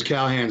 But this was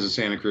Callahan's in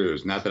Santa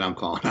Cruz. Not that I'm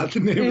calling out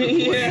the name of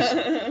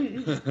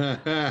the place.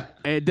 Yeah.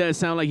 It does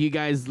sound like you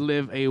guys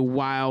live a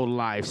wild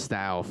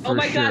lifestyle. For Oh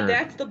my sure. God,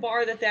 that's the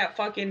bar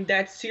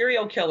that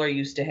serial killer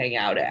used to hang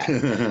out at.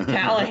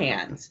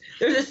 Callahan's.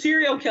 There's a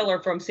serial killer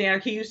from Santa.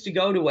 He used to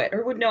go to it.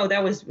 Or no,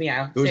 that was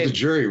It was the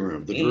jury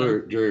room. The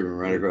jury room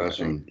right across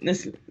from.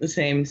 the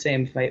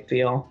same fight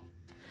feel.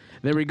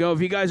 There we go. If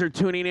you guys are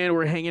tuning in,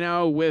 we're hanging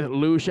out with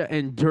Lucia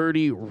and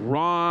Dirty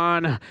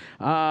Ron.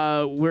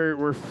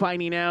 We're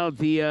finding out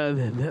the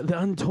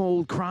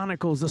untold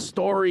chronicles, the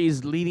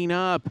stories leading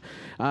up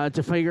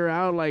to figure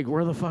out like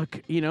where the fuck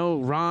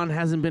Ron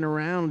hasn't been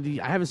around.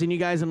 I haven't seen you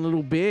guys in a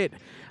little bit.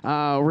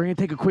 We're gonna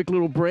take a quick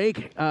little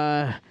break,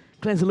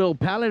 cleanse a little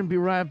palate, and be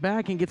right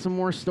back and get some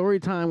more story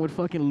time with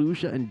fucking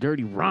Lucia and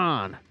Dirty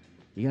Ron.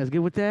 You guys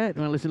good with that?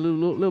 Want to listen to a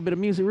little bit of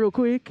music real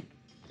quick?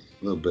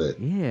 A little bit.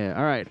 Yeah,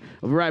 all right.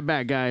 We'll be right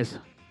back, guys.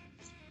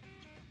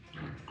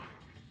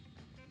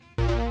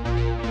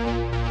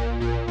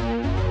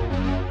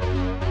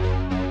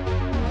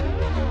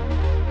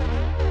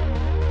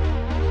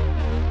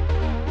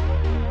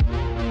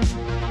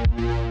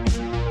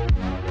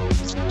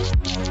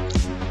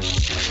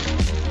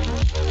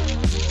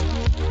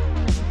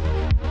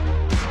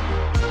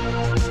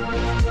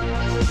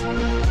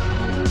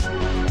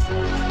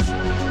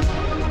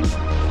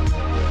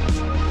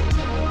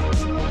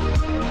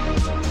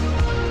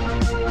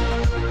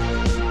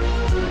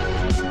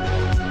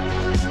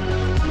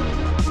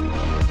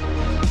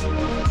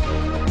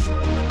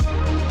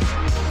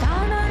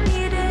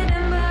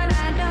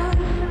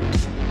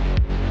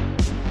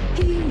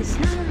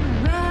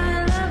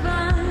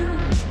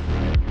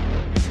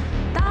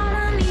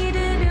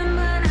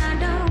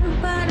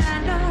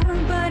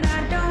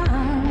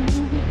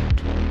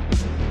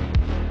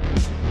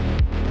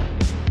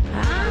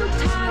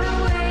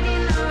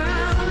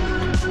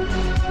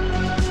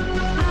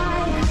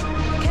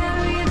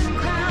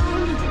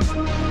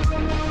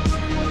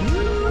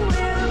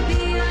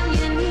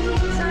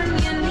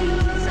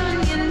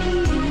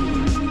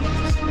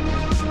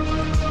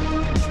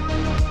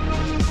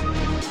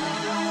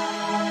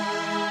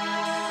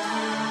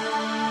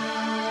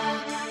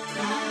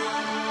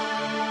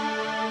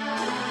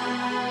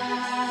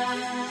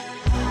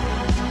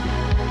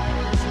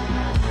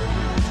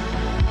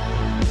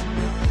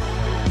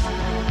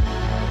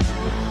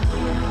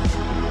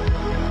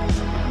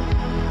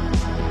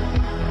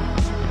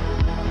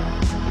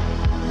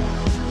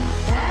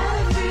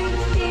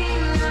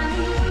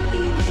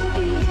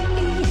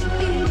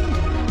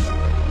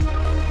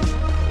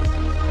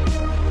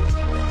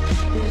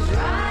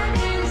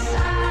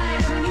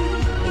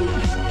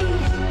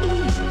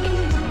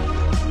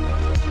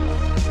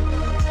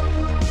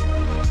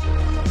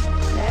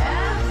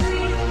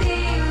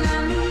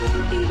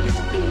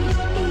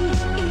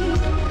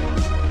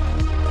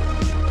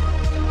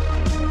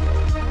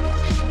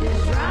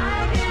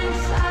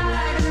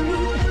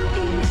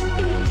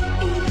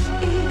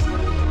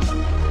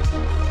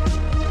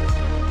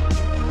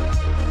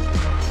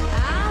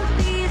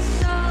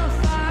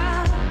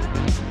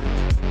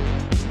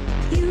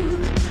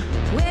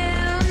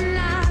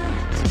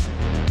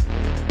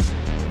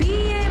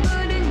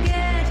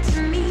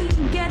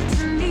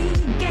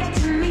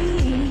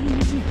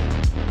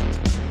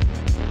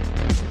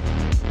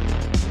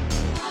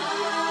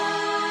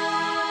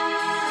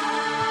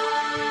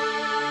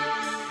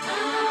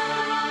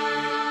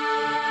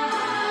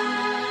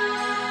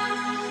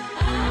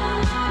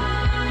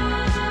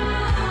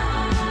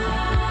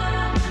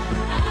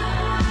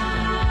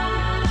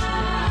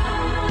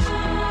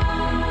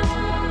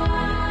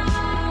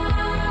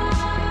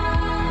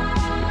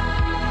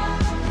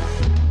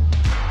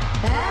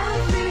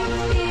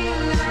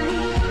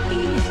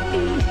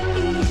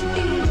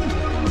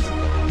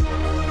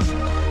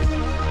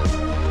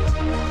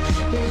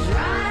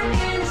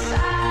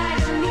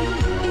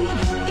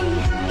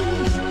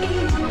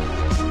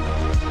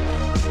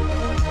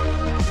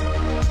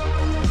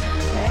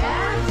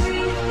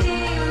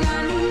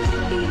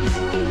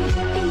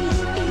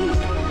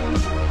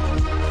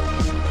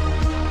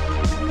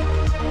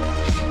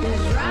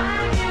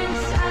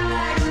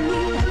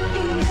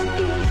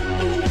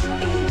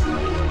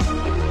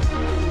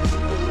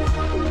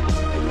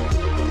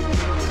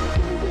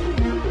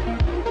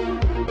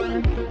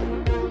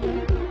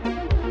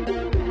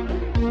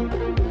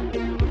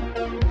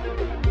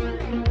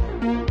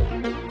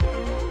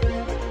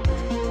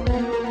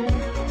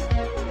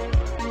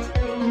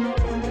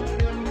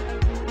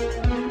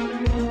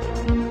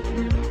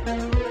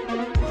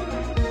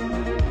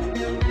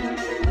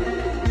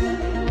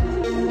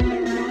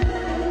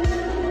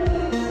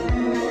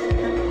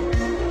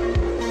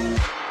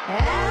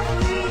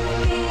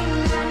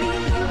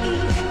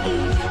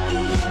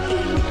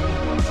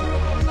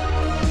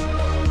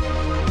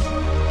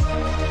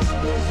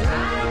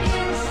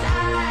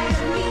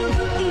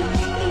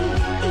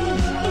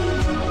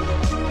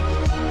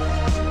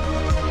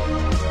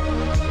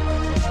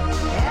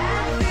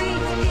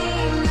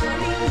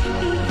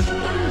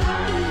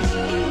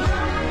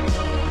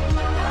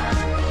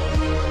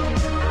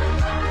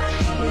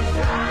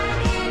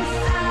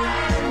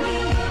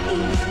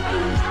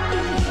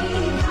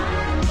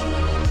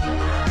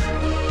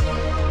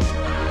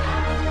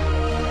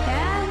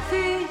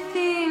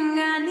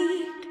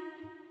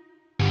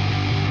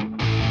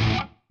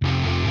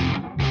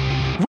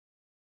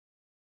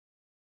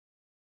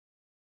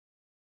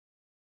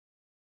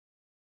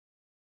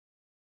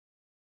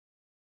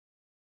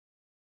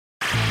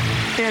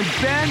 and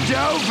bend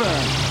over.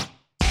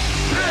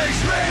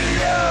 Pigs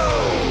Radio.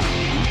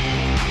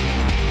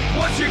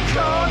 Once you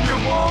come, you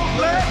won't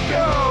let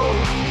go.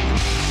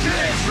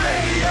 Pigs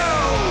Radio.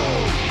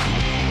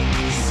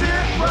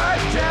 Sit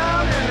right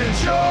down and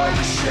enjoy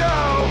the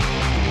show.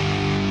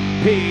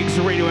 Pigs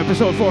Radio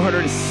episode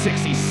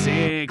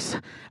 466.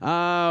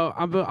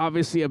 I'm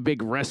obviously a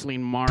big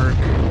wrestling mark.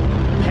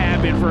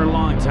 Have been for a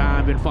long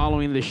time. Been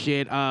following the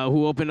shit.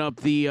 Who opened up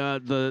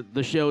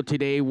the show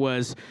today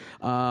was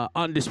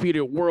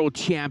Undisputed World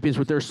Champions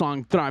with their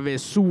song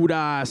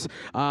Travesuras.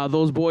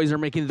 Those boys are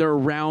making their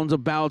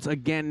roundabouts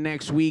again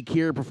next week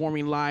here,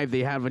 performing live.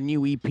 They have a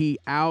new EP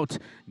out.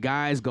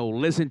 Guys, go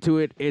listen to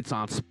it. It's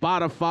on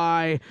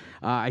Spotify.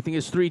 I think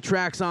it's 3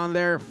 tracks on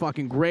there.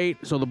 Fucking great.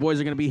 So the boys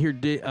are gonna be here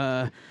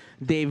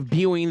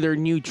debuting their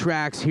new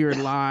tracks here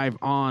live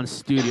on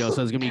studio.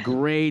 So it's gonna be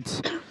great.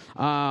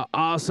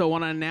 Also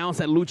want to announce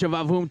that Lucha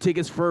Vavoom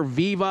tickets for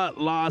Viva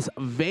Las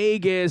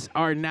Vegas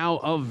are now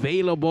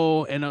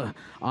available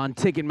on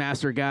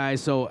Ticketmaster,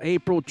 guys. So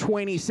April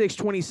 26,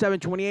 27,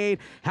 28,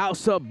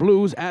 House of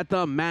Blues at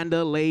the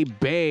Mandalay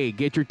Bay.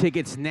 Get your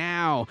tickets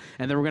now.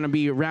 And then we're going to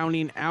be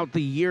rounding out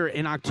the year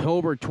in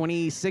October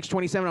 26,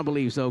 27, I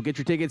believe. So get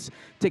your tickets,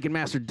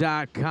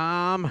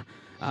 Ticketmaster.com.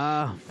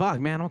 Fuck,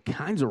 man, all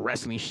kinds of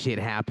wrestling shit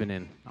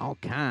happening. All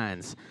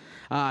kinds.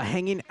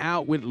 Hanging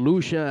out with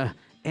Lucia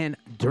and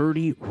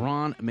Dirty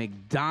Ron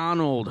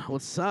McDonald.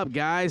 What's up,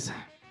 guys?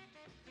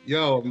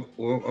 Yo,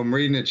 I'm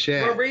reading the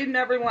chat. We're reading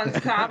everyone's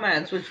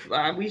comments, which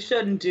we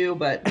shouldn't do,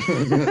 but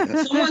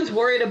someone's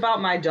worried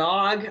about my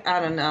dog.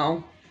 I don't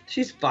know.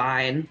 She's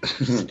fine.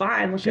 She's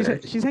fine. Look at her.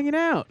 She's hanging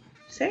out.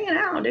 She's hanging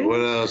out, dude. What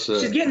else?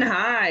 She's getting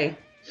high.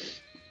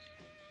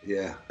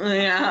 Yeah.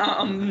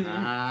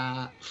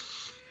 Yeah.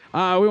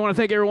 We want to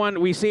thank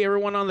everyone. We see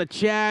everyone on the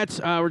chat.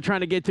 We're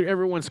trying to get through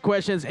everyone's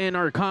questions in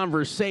our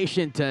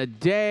conversation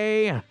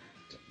today.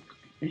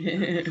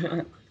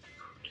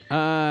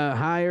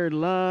 Higher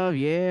love.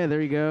 Yeah,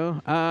 there you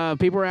go.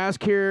 People are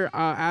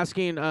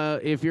asking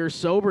if you're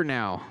sober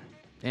now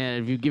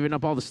and if you've given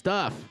up all the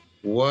stuff.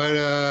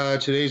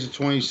 What? Today's the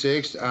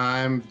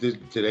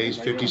 26th. Today's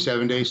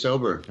 57 days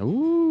sober.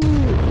 Ooh.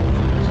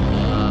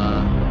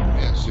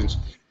 Yeah, since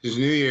New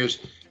Year's.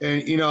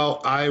 And, you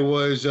know, I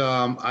was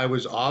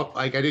off,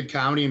 like I did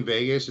comedy in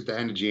Vegas at the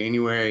end of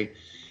January,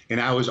 and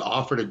I was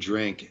offered a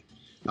drink.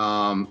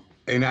 And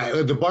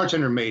the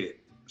bartender made it.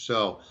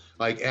 So,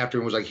 like,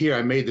 after it was like, here,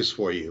 I made this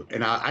for you.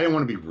 And I didn't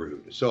want to be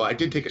rude. So I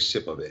did take a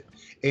sip of it.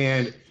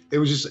 And it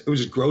was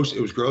just gross.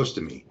 It was gross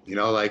to me, you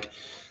know, like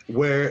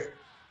where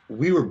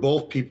we were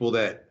both people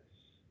that,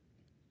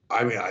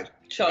 I mean,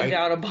 chugged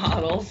out of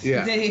bottles.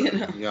 Yeah. You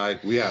know?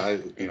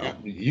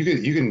 You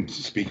can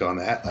speak on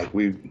that. Like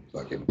we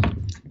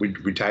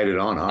tied it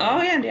on, huh?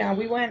 Oh yeah,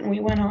 we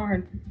went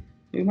hard.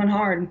 We went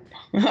hard.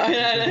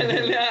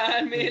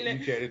 I mean,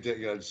 you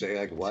can't say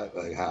like what,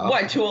 like how?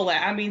 What to allow?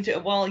 I mean,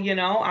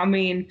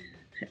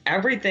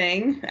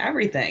 everything, a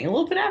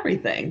little bit of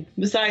everything.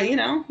 Besides,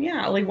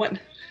 like what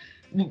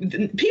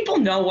people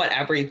know what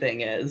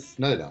everything is.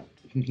 No, they don't.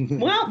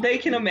 Well, they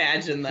can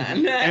imagine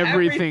then.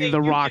 Everything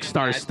the rock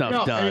star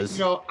stuff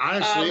does.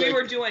 Honestly, we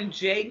were doing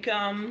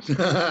Jacobs. What's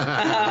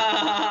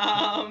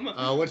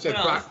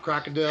that?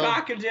 Crocodile?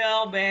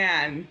 Crocodile,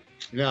 man.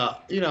 No,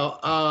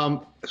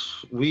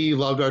 we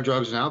loved our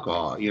drugs and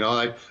alcohol.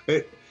 Like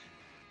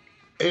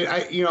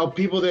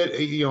people that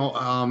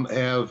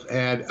have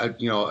had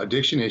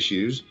addiction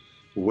issues,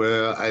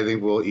 where I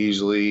think will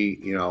easily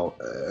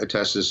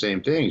attest to the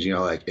same things.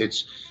 Like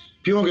it's.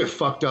 People don't get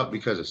fucked up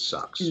because it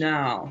sucks.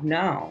 No. We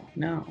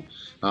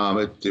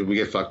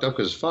get fucked up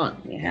because it's fun.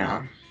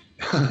 Yeah.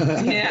 You want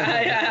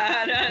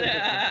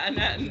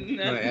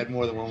to add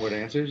more than one word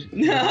answers?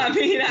 No, I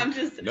mean, I'm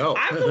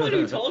the one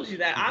who No. told you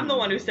that. I'm the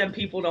one who said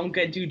people don't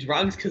do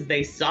drugs because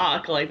they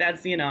suck. Like,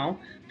 that's,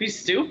 be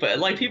stupid.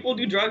 Like, people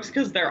do drugs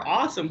because they're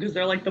awesome, because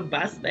they're, like, the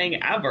best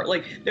thing ever.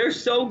 Like, they're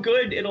so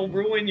good, it'll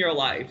ruin your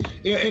life.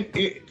 Yeah,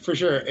 for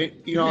sure. And,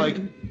 like...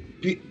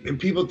 And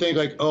people think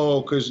like,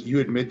 oh, because you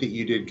admit that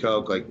you did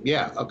coke, like,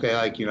 yeah, okay,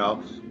 like,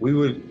 we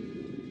would.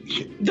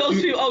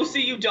 Those people. Oh,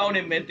 see, you don't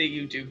admit that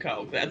you do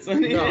coke. That's no,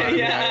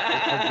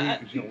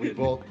 we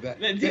both. That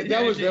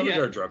was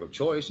our drug of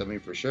choice. I mean,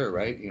 for sure,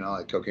 right?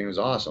 Like cocaine was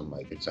awesome.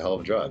 Like it's a hell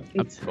of a drug.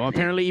 Well,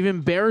 apparently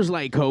even bears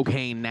like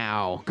cocaine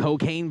now.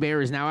 Cocaine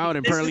Bear is now out.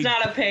 And this apparently, is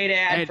not a paid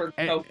ad for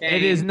cocaine.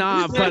 It is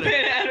not, but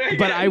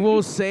but I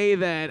will say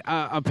that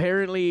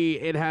apparently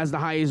it has the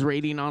highest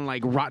rating on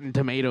like Rotten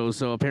Tomatoes.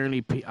 So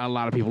apparently a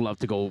lot of people love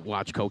to go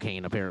watch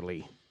cocaine.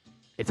 Apparently,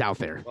 it's out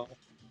there. Well,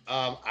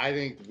 I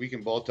think we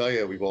can both tell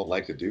you we both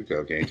like to do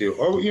cocaine too,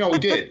 or we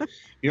did.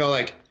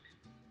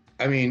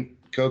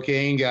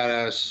 Cocaine got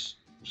us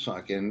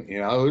fucking.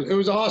 It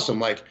was awesome.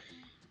 Like,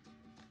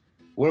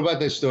 what about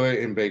this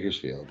story in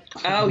Bakersfield?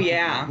 Oh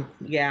yeah.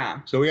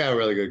 So we got a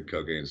really good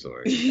cocaine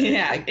story.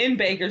 Yeah, in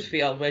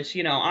Bakersfield, which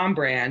on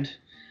brand.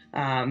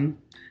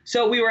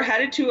 So we were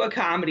headed to a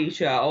comedy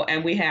show,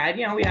 and we had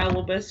a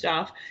little bit of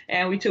stuff,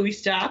 and we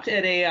stopped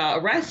at a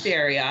rest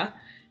area.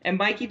 And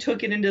Mikey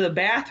took it into the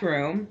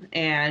bathroom,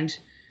 and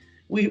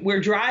we're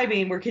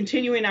driving, we're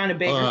continuing on to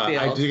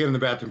Bakersfield. I did get in the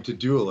bathroom to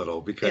do a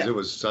little because Yeah. it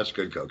was such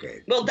good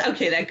cocaine. Well,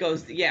 okay, that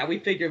goes. Yeah, we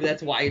figured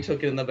that's why you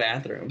took it in the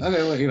bathroom.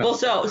 Okay, well, you know.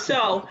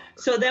 Well,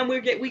 so then we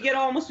get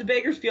almost to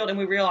Bakersfield and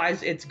we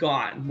realize it's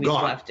gone. We've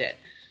Gone. left it.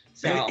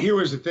 So And here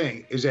was the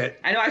thing: is that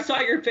I know I saw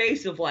your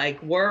face of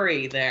like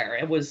worry there.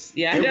 It was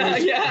it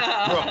was-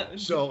 yeah. bro,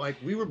 so like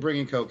we were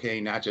bringing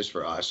cocaine not just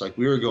for us. Like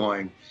we were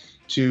going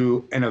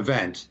to an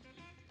event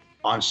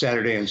on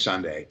Saturday and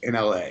Sunday in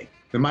LA.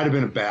 There might have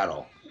been a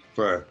battle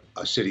for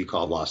a city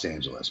called Los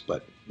Angeles,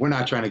 but we're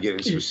not trying to get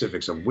into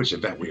specifics of which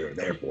event we were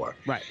there for.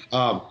 Right.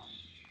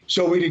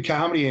 So we did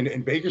comedy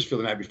in Bakersfield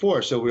the night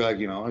before. So we were like,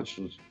 let's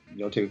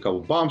take a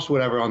couple bumps,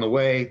 whatever, on the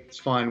way. It's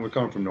fine. We're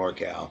coming from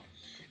NorCal.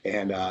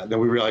 And then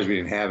we realized we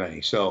didn't have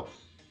any. So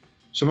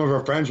some of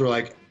our friends were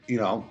like,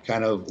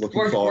 kind of looking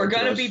We're forward to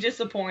gonna us. be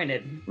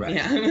disappointed. Right.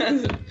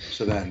 Yeah.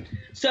 So then,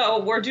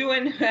 So we're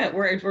doing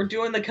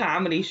the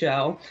comedy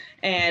show,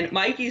 and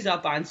Mikey's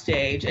up on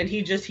stage, and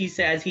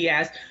he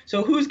asks,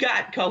 so who's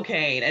got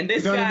cocaine? And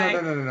this guy.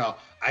 No.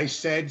 I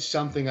said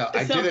something else.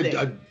 I Something. did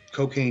a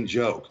cocaine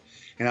joke.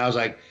 And I was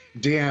like,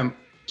 damn,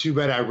 too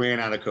bad I ran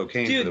out of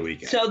cocaine for the Dude,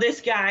 weekend. so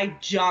this guy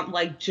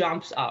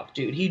jumps up,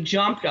 dude. He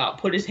jumped up,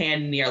 put his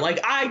hand in the air, like,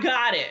 I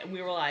got it. And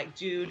we were like,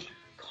 dude,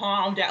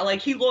 calm down.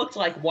 Like, he looked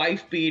like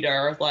wife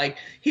beater. Like,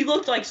 he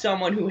looked like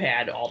someone who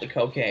had all the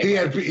cocaine.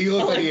 He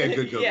looked like he had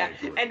good cocaine.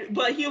 Yeah,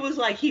 but he was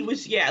like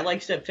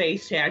a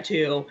face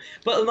tattoo.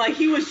 But like,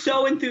 he was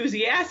so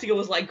enthusiastic. It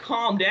was like,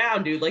 calm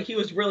down, dude. Like, he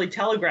was really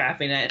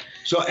telegraphing it.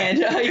 So And,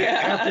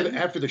 yeah.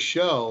 after the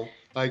show,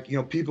 like,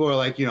 people are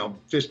like,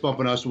 fist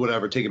bumping us or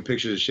whatever, taking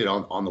pictures of shit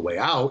on the way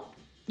out.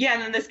 Yeah,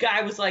 and then this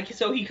guy was like,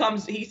 so he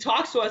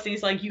talks to us, and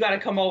he's like, you got to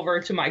come over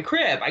to my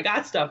crib. I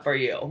got stuff for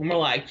you. And we're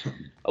like,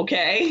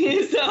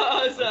 okay.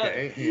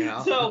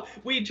 So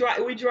we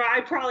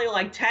drive probably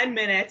like 10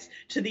 minutes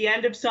to the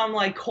end of some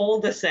like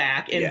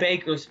cul-de-sac in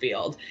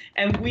Bakersfield,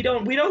 and we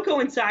don't go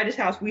inside his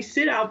house. We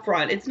sit out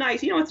front. It's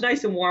nice, it's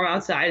nice and warm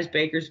outside. It's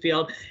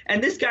Bakersfield,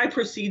 and this guy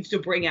proceeds to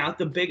bring out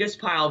the biggest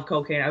pile of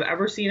cocaine I've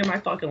ever seen in my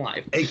fucking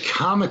life. A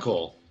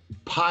comical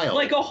pile.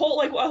 Like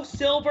a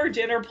silver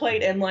dinner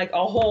plate and like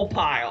a whole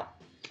pile.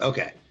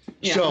 Okay.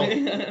 Yeah.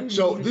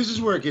 So this is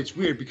where it gets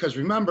weird because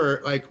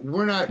remember, like,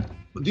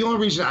 the only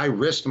reason I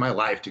risked my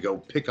life to go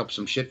pick up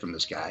some shit from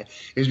this guy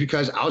is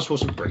because I was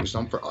supposed to bring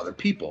some for other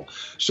people.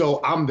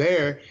 So I'm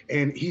there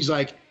and he's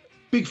like,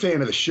 big fan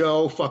of the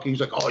show.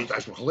 He's like, oh, you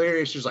guys were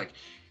hilarious. There's like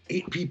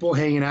 8 people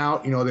hanging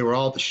out. They were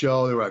all at the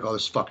show. They were like, oh,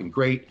 this is fucking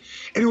great.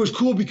 And it was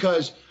cool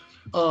because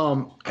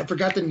I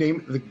forgot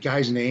the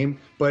guy's name,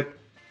 but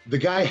the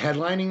guy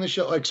headlining the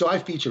show, like, so I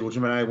featured, which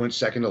meant I went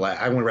second to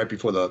last. I went right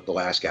before the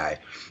last guy.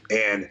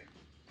 And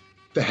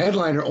the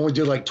headliner only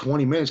did like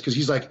 20 minutes because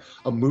he's like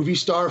a movie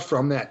star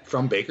from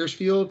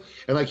Bakersfield.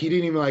 And like, he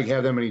didn't even like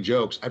have that many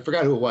jokes. I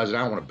forgot who it was and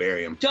I don't want to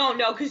bury him. Don't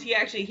know, because he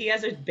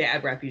has a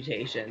bad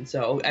reputation.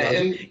 So, Does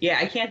he? yeah,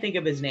 I can't think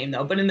of his name,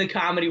 though. But in the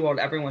comedy world,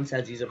 everyone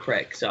says he's a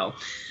prick. So,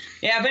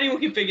 yeah, if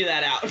anyone can figure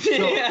that out. So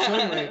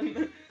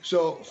anyway,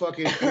 so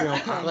fucking,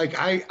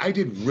 I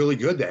did really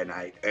good that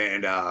night.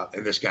 And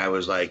this guy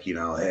was like,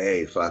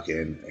 hey,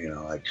 fucking,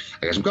 like,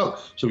 I got some coke.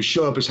 So we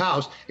showed up his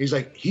house. And he's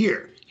like,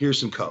 here's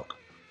some coke.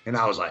 And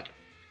I was like,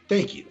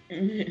 thank you.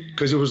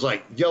 Because it was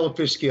like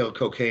yellowfish scale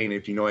cocaine.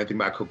 If you know anything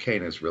about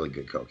cocaine, it's really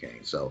good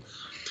cocaine. So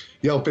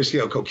yellowfish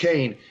scale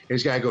cocaine. And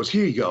this guy goes,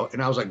 here you go.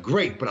 And I was like,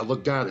 great. But I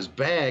looked down at his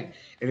bag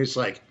and it's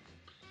like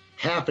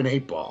half an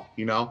 8-ball,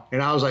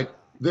 And I was like,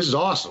 this is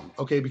awesome.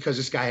 Okay, because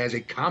this guy has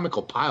a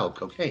comical pile of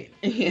cocaine.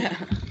 Yeah.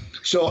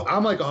 So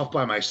I'm like off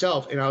by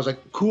myself. And I was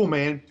like, cool,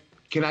 man.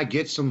 Can I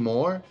get some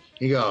more?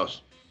 He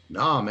goes,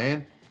 nah,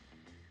 man.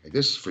 Like,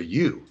 this is for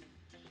you.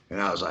 And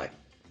I was like,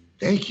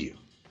 thank you.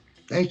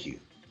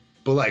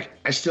 But like,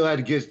 I still had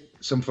to get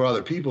some for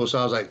other people. So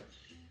I was like,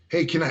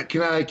 hey, can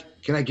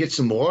I get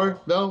some more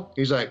though?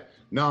 He's like,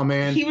 no,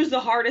 man. He was the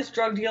hardest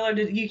drug dealer.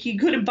 He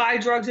couldn't buy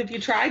drugs if you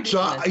tried to.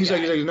 So he's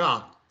like,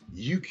 no,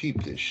 you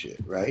keep this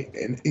shit, right?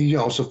 And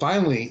so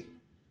finally,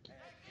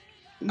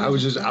 I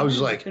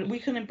was like, we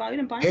couldn't buy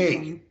him.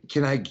 Hey,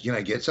 can I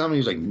get some? And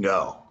he's like,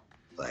 no,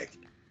 like,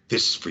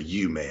 this is for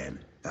you, man.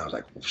 And I was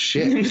like, well,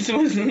 shit.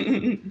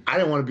 I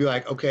didn't want to be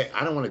like, okay,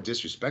 I don't want to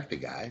disrespect the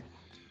guy.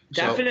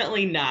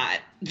 Definitely not.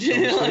 So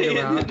we stayed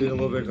around, did a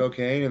little bit of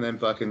cocaine, and then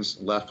fucking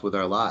left with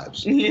our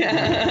lives.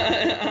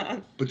 Yeah.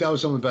 But that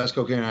was some of the best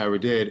cocaine I ever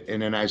did.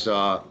 And then I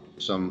saw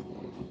some.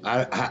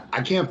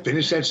 I can't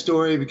finish that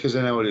story because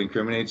then I would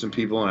incriminate some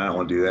people, and I don't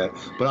want to do that.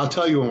 But I'll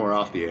tell you when we're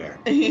off the air.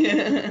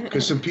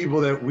 Because some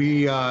people that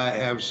we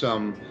have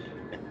some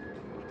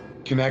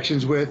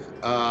connections with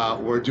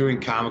were doing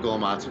comical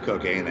amounts of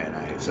cocaine that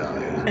night. So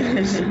yeah, that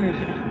was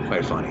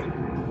quite funny.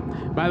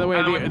 By the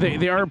way,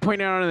 they are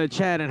pointing out in the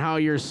chat and how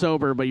you're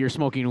sober, but you're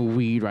smoking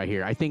weed right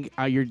here. I think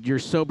you're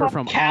sober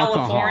from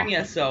California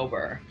alcohol.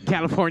 sober.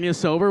 California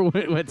sober?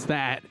 What's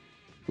that?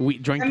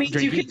 Drinking?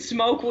 You can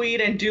smoke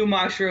weed and do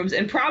mushrooms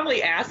and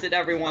probably acid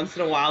every once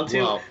in a while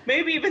too. Well,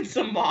 maybe even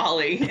some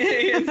Molly.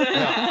 The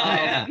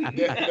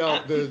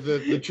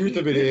truth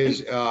of it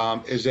is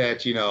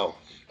that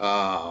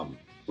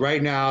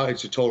right now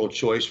it's a total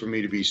choice for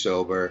me to be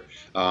sober.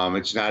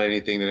 It's not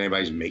anything that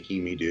anybody's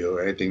making me do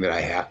or anything that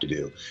I have to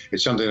do.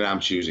 It's something that I'm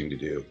choosing to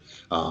do.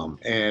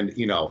 And,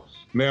 you know,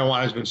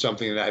 marijuana has been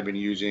something that I've been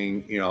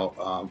using, you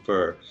know,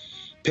 for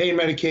pain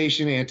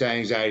medication,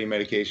 anti-anxiety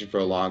medication for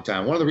a long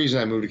time. One of the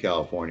reasons I moved to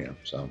California.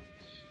 So,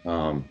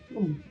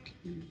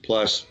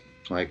 plus,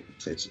 like,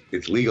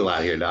 it's legal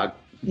out here, dog.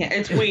 Yeah,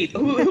 it's weed.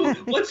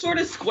 What sort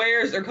of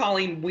squares are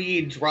calling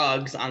weed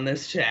drugs on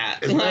this chat?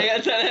 It's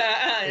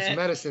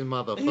medicine,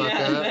 motherfucker.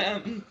 Yeah.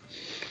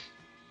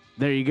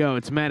 There you go.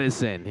 It's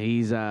medicine.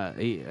 He's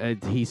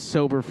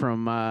sober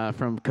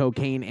from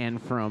cocaine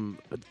and from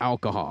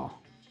alcohol.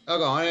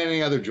 Alcohol and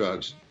any other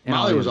drugs. And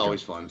Molly all was the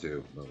always fun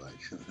too. But like,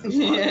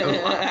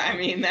 Yeah, I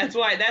mean that's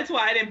why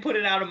I didn't put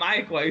it out of my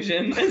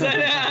equation.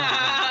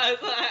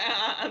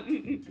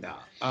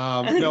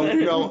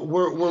 No,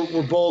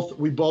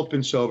 we've both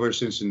been sober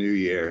since the new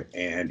year,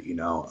 and you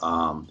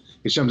know,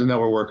 it's something that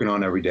we're working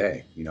on every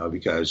day. You know,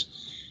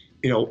 because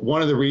you know,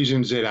 one of the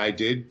reasons that I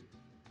did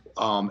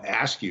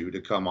ask you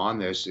to come on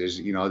this is,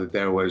 you know, that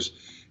there was,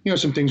 you know,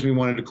 some things we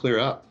wanted to clear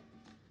up.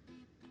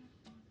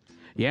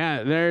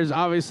 Yeah, there's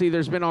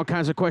been all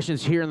kinds of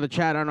questions here in the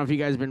chat. I don't know if you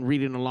guys have been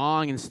reading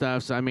along and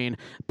stuff. So, I mean,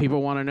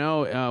 people want to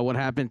know what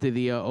happened to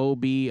the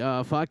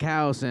OB fuck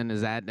house, and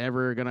is that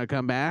ever going to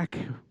come back?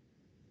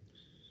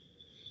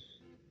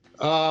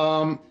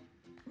 I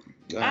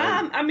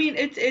mean,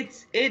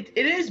 it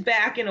is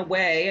back in a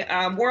way.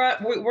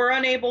 We're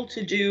unable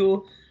to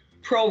do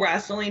pro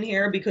wrestling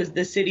here because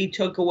the city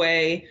took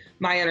away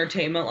my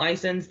entertainment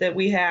license that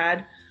we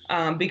had,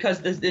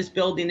 because this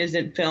building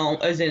isn't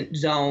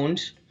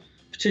zoned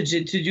to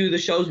do the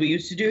shows we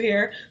used to do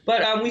here.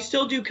 But we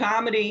still do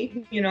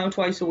comedy, you know,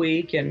 twice a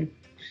week, and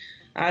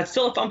it's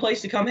still a fun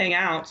place to come hang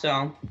out.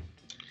 So,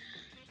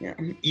 yeah.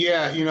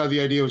 Yeah, you know,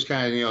 the idea was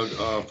kind of, you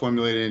know,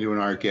 formulated into an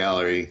art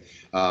gallery.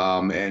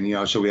 And, you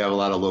know, so we have a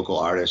lot of local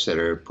artists that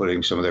are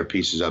putting some of their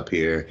pieces up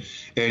here.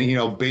 And, you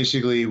know,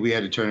 basically we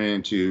had to turn it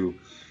into,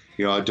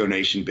 you know, a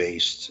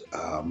donation-based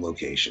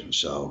location.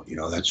 So, you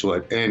know, that's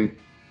what, and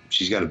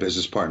she's got a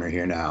business partner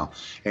here now.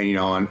 And, you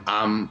know, and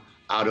I'm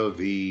out of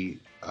the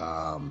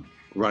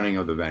running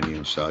of the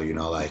venue. So, you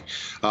know, like,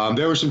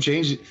 there were some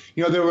changes,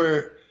 you know,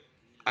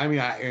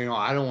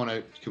 I don't want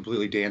to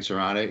completely dance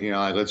around it, you know,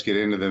 like, let's get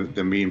into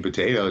the meat and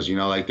potatoes, you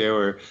know, like, there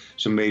were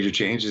some major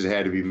changes that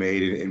had to be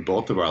made in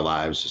both of our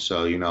lives.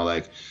 So, you know,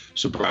 like,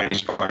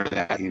 sobriety's part of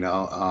that, you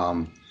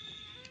know,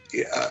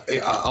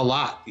 a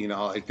lot, you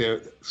know, like,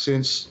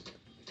 since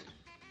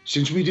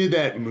we did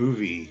that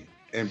movie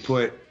and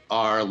put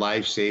our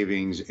life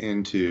savings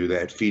into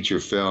that feature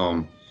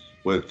film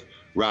with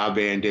Rob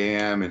Van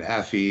Dam and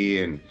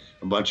Effie and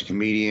a bunch of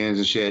comedians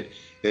and shit,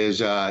 is,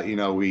 you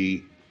know,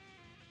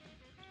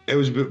 it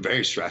was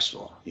very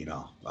stressful, you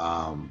know.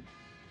 I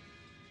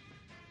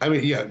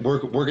mean, yeah,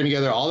 working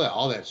together,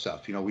 all that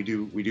stuff, you know, we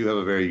do have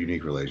a very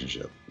unique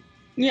relationship.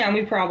 Yeah, and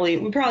we probably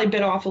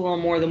bit off a little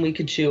more than we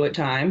could chew at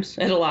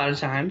a lot of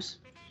times.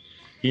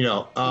 You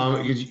know,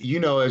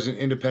 you know, as an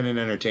independent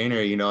entertainer,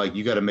 you know, like,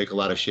 you got to make a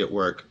lot of shit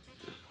work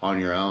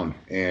on your own.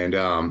 And,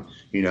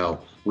 you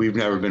know, we've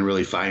never been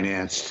really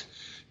financed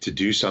to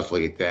do stuff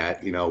like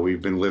that. You know,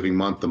 we've been living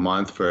month to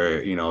month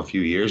for, you know, a few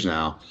years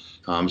now,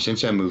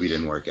 since that movie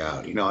didn't work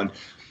out, you know. And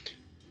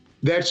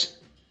that's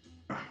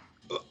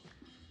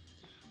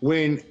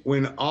when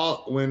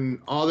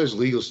all this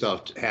legal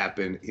stuff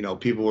happened, you know,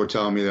 people were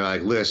telling me, they're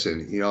like,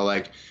 listen, you know,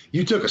 like,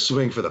 you took a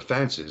swing for the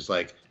fences,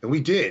 like, and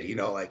we did, you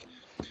know, like,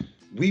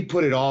 we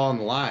put it all on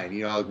the line,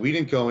 you know, like, we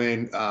didn't go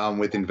in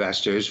with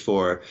investors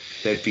for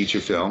that feature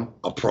film,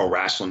 a pro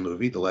wrestling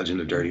movie, The Legend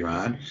of Dirty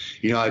Ron.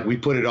 You know, like, we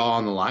put it all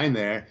on the line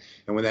there.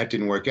 And when that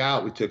didn't work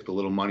out, we took the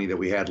little money that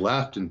we had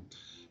left and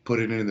put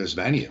it into this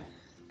venue.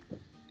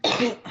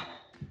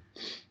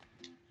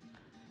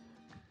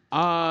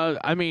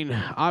 I mean,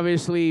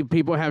 obviously,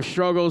 people have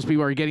struggles.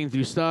 People are getting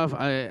through stuff.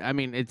 I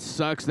mean, it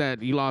sucks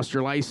that you lost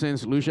your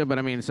license, Lucia, but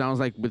I mean, it sounds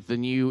like with the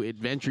new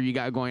adventure you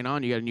got going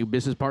on, you got a new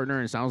business partner,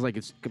 and it sounds like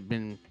it's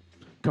been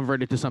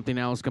converted to something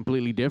else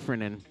completely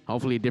different, and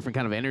hopefully a different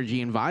kind of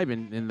energy and vibe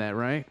in that,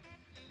 right?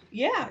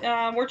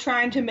 Yeah, we're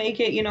trying to make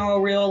it, you know, a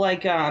real,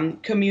 like,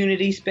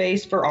 community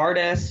space for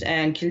artists,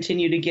 and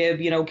continue to give,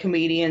 you know,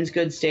 comedians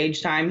good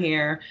stage time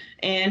here,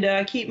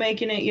 and keep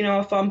making it, you know,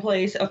 a fun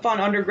place, a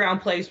fun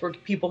underground place where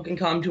people can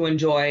come to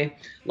enjoy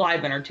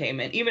live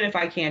entertainment, even if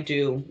I can't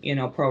do, you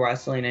know, pro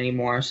wrestling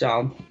anymore.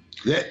 So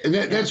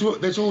that's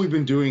what we've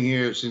been doing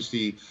here since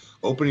the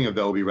opening of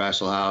the OB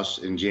Wrestle House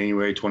in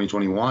January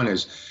 2021,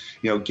 is,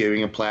 you know,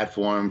 giving a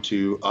platform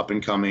to up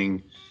and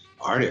coming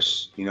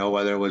artists, you know,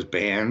 whether it was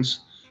bands,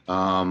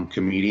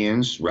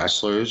 comedians,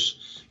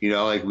 wrestlers, you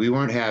know, like, we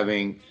weren't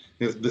having,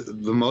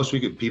 the most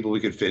people we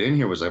could fit in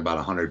here was like about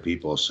 100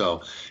 people.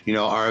 So, you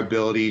know, our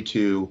ability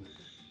to,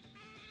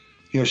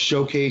 you know,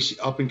 showcase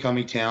up and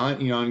coming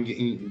talent, you know,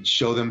 and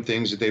show them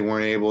things that they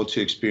weren't able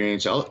to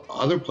experience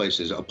other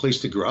places, a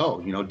place to grow,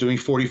 you know, doing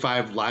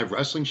 45 live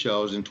wrestling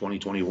shows in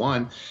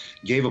 2021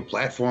 gave a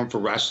platform for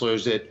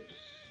wrestlers that,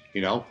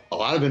 you know, a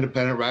lot of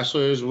independent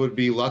wrestlers would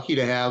be lucky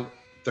to have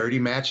 30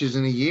 matches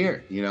in a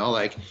year. You know,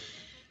 like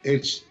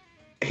it's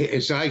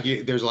not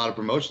like there's a lot of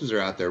promotions that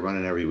are out there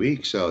running every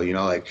week. So, you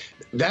know, like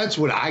that's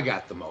what I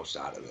got the most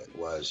out of it,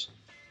 was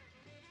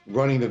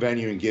running the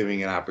venue and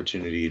giving an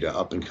opportunity to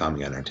up and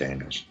coming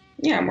entertainers.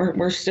 Yeah,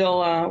 we're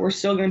still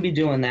going to be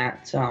doing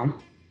that. So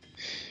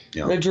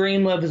the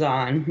dream lives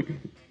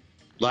on.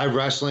 Live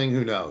wrestling,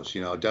 who knows?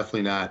 You know,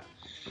 definitely not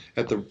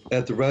at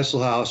the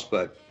Wrestle House,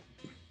 but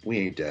we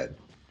ain't dead.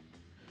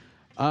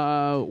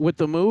 With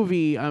the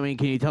movie, I mean,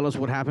 can you tell us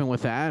what happened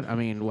with that? I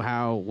mean,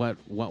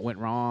 what went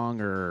wrong,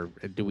 or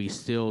do we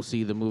still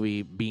see the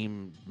movie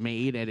being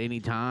made at any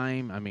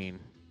time? I mean,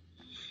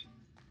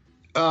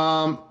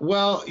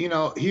 well, you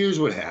know, here's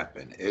what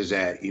happened is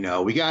that, you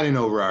know, we got in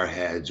over our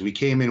heads. We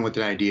came in with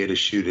an idea to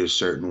shoot it a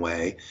certain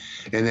way,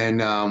 and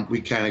then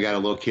we kind of got a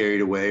little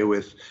carried away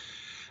with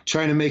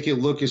trying to make it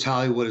look as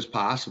Hollywood as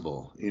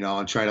possible, you know,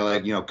 and try to,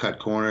 like, you know, cut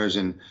corners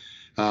and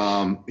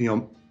you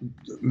know,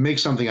 make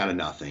something out of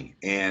nothing.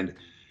 And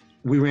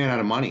we ran out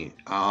of money.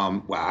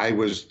 I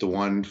was the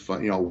one,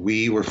 you know,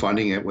 we were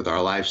funding it with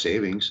our life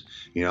savings.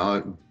 You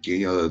know,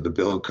 the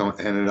bill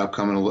ended up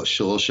coming a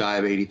little shy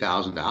of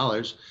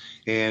 $80,000,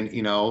 and,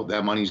 you know,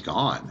 that money's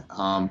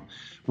gone.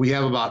 We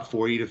have about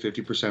 40 to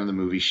 50% of the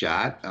movie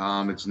shot.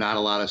 It's not a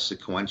lot of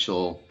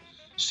sequential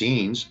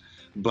scenes,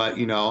 but,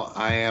 you know,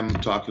 I am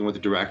talking with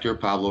the director,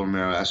 Pablo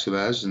Romero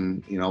Escobar,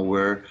 and, you know,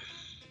 we're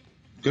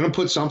going to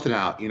put something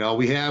out. You know,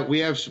 we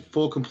have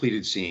full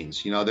completed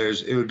scenes. You know,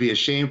 it would be a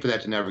shame for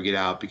that to never get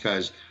out,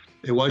 because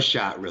it was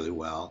shot really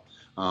well.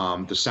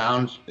 The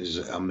sound is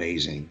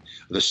amazing.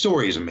 The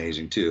story is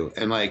amazing too.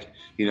 And, like,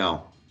 you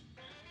know,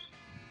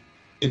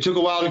 it took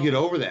a while to get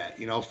over that.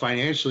 You know,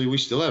 financially, we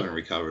still haven't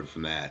recovered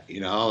from that.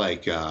 You know,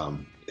 like,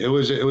 it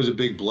was a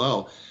big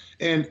blow.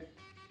 And,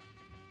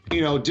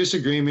 you know,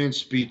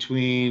 disagreements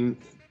between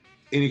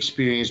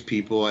inexperienced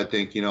people, I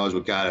think, you know, is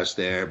what got us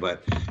there.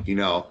 But, you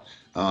know,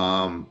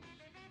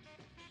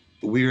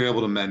 we were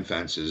able to mend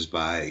fences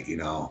by, you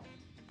know,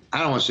 I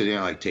don't want to sit here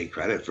and, like, take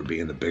credit for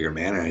being the bigger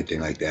man or anything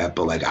like that,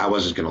 but, like, I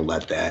wasn't going to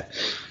let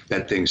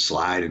that thing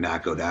slide and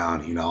not go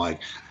down, you know,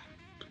 like,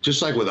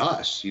 just like with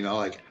us, you know,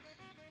 like,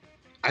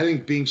 I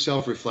think being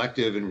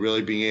self-reflective and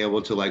really being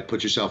able to, like,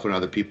 put yourself in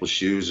other people's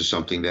shoes is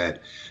something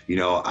that, you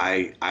know,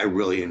 I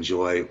really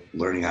enjoy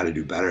learning how to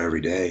do better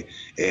every day.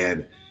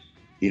 And,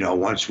 you know,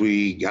 once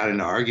we got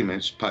into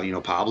arguments, you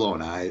know, Pablo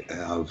and I,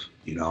 of,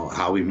 you know,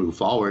 how we move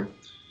forward,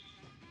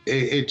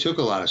 it took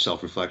a lot of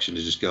self-reflection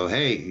to just go,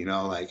 hey, you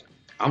know, like,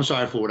 I'm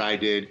sorry for what I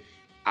did.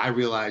 I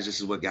realize this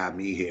is what got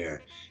me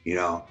here, you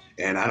know,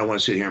 and I don't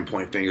want to sit here and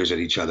point fingers at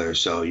each other.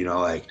 So, you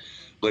know, like,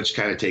 let's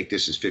kind of take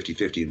this as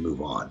 50-50 and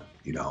move on,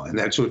 you know, and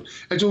that's what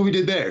we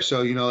did there.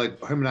 So, you know,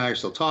 like, him and I are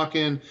still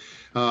talking,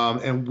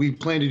 and we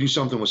plan to do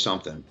something with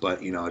something,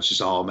 but, you know, it's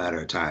just all a matter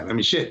of time. I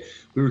mean, shit,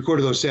 we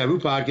recorded those Sabu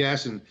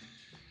podcasts in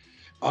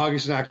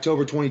August and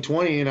October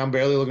 2020, and I'm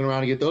barely looking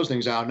around to get those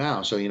things out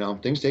now. So, you know,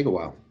 things take a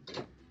while.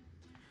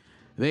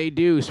 They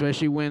do,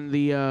 especially when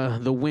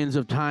the winds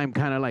of time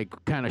kind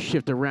of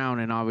shift around,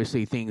 and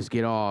obviously things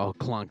get all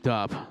clunked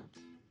up.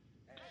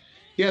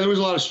 Yeah, there was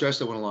a lot of stress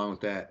that went along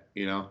with that,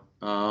 you know.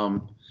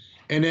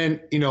 And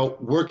then, you know,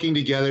 working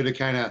together to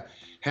kind of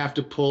have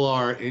to pull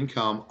our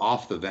income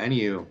off the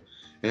venue.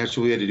 And that's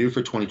what we had to do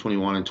for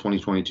 2021 and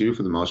 2022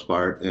 for the most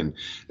part. And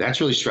that's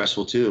really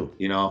stressful too,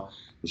 you know.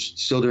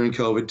 Still during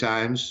COVID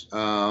times,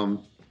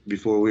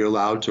 before we were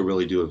allowed to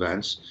really do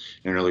events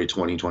in early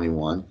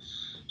 2021.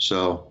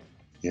 So,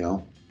 you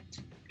know,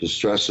 the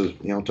stress of,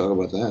 you know, talk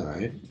about that,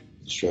 right?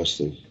 The stress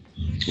of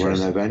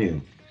running that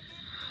venue.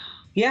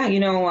 Yeah, you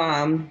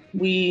know,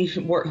 we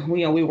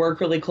work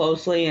really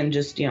closely, and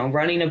just, you know,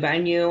 running a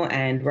venue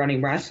and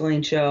running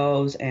wrestling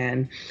shows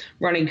and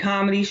running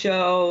comedy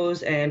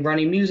shows and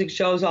running music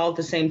shows all at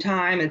the same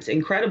time. It's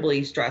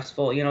incredibly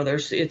stressful. You know,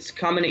 it's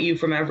coming at you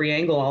from every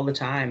angle all the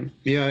time.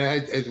 Yeah,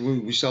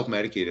 we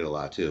self-medicated a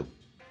lot too.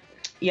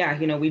 Yeah,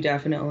 you know, we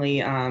definitely,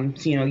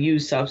 you know,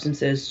 use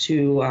substances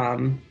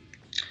to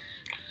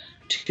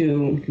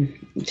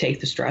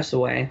take the stress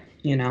away,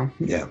 you know.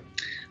 Yeah.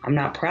 I'm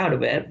not proud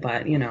of it,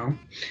 but, you know,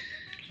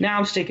 now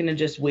I'm sticking to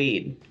just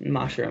weed and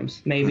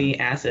mushrooms, maybe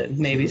acid,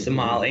 maybe some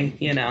Molly,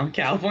 you know,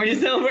 California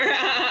Silver.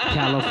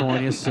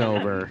 California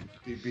Silver.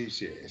 Be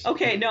serious.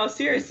 Okay, no,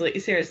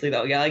 seriously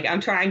though. Yeah, like,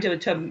 I'm trying to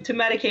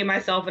medicate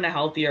myself in a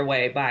healthier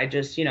way by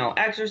just, you know,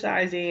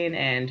 exercising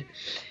and,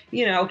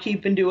 you know,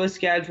 keeping to a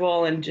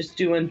schedule and just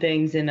doing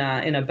things in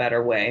a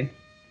better way.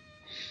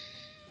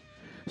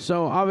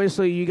 So,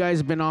 obviously, you guys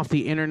have been off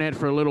the internet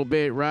for a little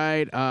bit,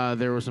 right?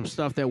 There was some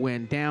stuff that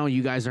went down.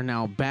 You guys are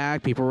now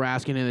back. People were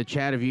asking in the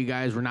chat if you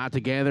guys were not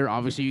together.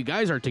 Obviously, you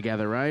guys are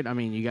together, right? I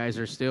mean, you guys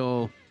are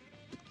still...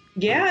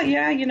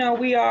 Yeah, you know,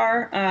 we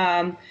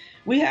are.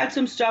 We had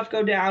some stuff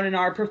go down in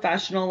our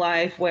professional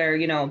life where,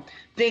 you know,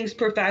 things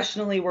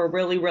professionally were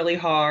really, really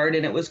hard,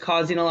 and it was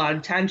causing a lot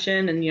of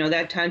tension. And, you know,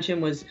 that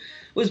tension was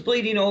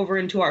bleeding over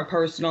into our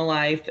personal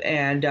life.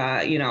 And,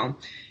 you know,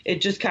 it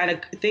just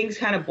things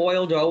kind of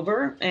boiled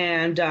over.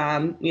 And,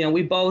 you know,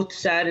 we both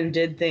said and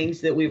did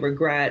things that we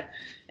regret.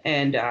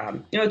 And,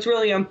 it's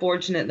really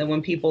unfortunate that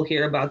when people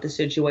hear about the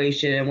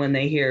situation and when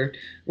they hear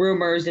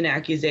rumors and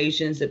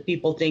accusations that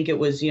people think it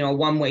was, a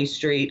one-way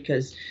street,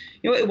 because,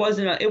 it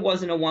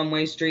wasn't a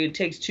one-way street. It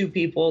takes two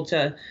people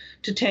to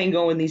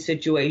tango in these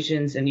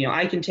situations. And,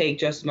 I can take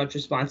just as much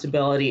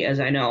responsibility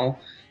as I know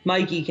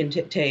Mikey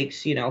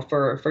takes,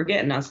 for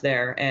getting us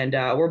there. And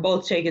we're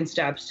both taking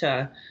steps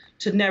to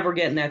never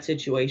get in that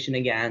situation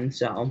again.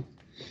 So,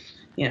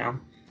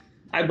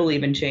 I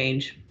believe in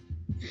change.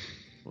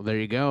 Well, there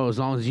you go. As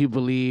long as you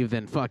believe,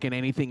 then fucking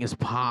anything is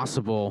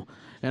possible.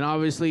 And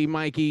obviously,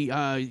 Mikey,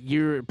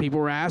 people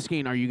were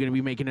asking, are you going to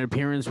be making an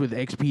appearance with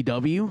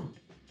XPW?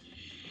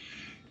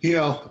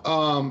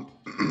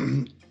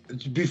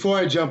 Before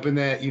I jump in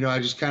that, I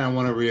just kind of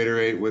want to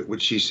reiterate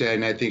what she said,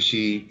 and I think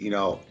she,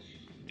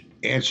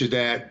 answered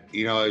that,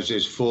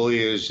 as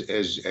fully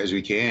as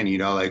we can.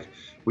 Like,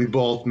 we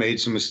both made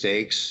some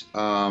mistakes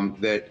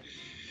that.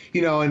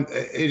 And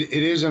it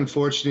is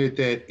unfortunate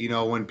that,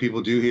 when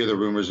people do hear the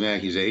rumors and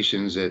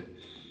accusations that,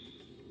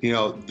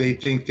 they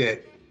think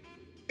that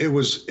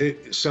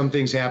some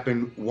things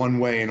happen one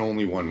way and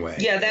only one way.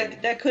 Yeah,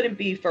 that couldn't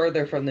be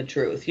further from the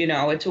truth.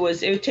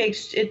 It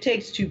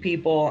takes two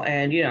people,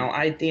 and,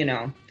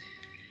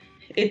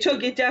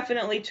 it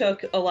definitely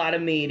took a lot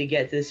of me to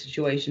get this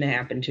situation to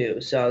happen too.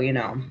 So,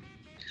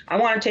 I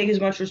want to take as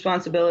much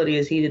responsibility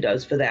as he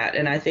does for that.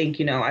 And I think,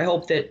 I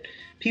hope that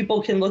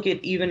people can look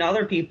at even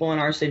other people in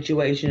our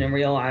situation and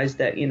realize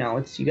that, you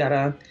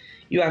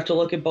have to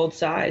look at both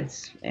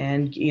sides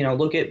and,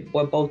 look at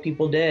what both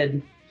people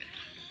did.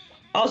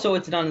 Also,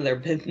 it's none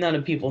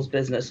of people's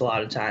business a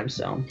lot of times.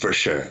 So for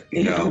sure,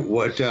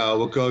 what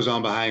goes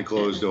on behind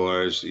closed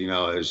doors,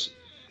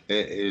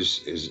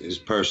 is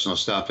personal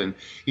stuff. And,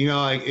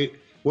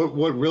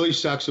 what really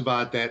sucks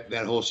about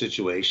that whole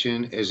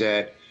situation is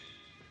that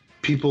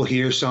people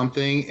hear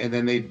something and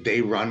then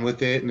they run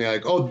with it and they're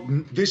like, oh,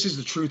 this is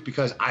the truth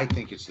because I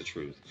think it's the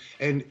truth.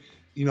 And,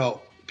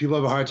 people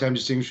have a hard time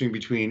distinguishing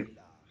between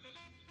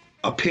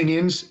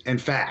opinions and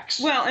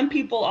facts. Well, and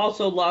people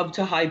also love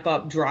to hype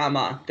up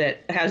drama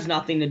that has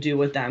nothing to do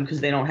with them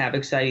because they don't have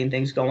exciting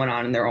things going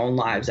on in their own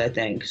lives, I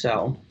think.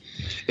 So,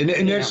 and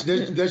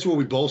that's what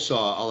we both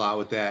saw a lot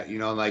with that,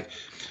 like,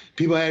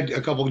 people had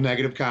a couple of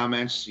negative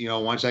comments,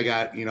 once I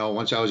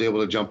was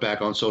able to jump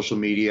back on social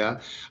media,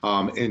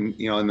 in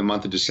the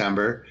month of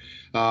December,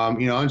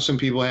 and some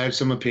people had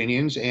some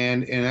opinions,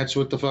 and that's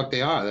what the fuck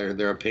they are.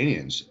 They're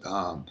opinions.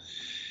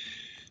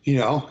 We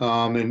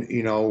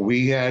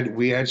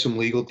had some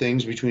legal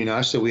things between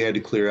us that we had to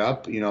clear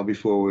up,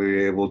 before we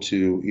were able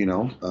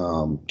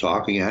to,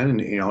 talk again,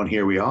 and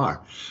here we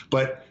are.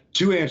 But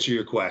to answer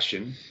your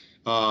question,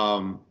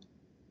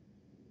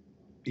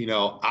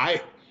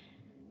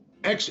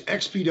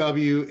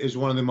 XPW is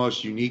one of the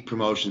most unique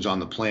promotions on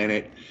the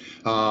planet.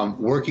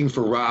 Working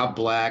for Rob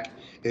Black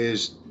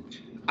is,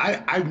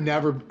 I've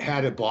never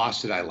had a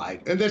boss that I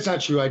like. And that's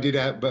not true. I did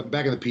that, but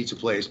back in the pizza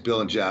place,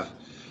 Bill and Jeff,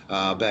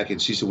 back in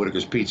Cecil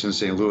Whitaker's Pizza in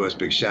St. Louis,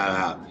 big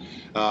shout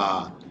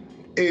out.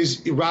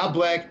 Is Rob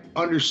Black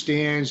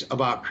understands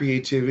about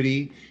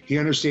creativity. He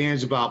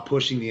understands about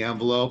pushing the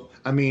envelope.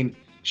 I mean,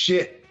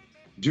 shit,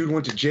 dude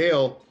went to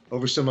jail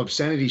over some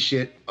obscenity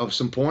shit of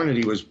some porn that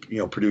he was,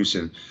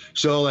 producing.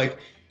 So, like,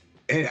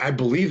 and I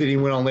believe that he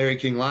went on Larry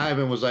King Live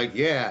and was like,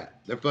 yeah,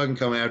 they're fucking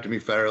coming after me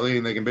federally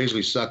and they can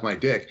basically suck my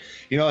dick.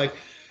 To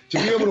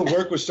be able to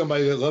work with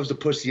somebody that loves to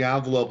push the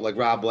envelope like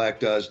Rob Black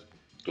does,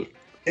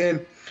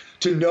 and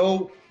to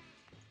know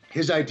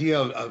his idea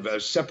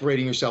of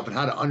separating yourself and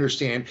how to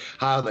understand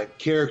how the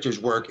characters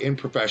work in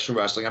professional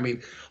wrestling. I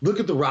mean, look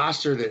at the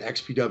roster that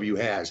XPW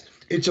has.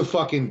 It's a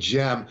fucking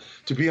gem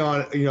to be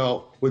on,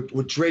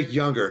 with Drake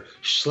Younger,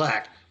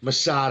 Schlack,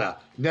 Masada,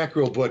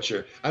 Necro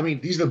Butcher. I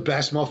mean, these are the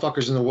best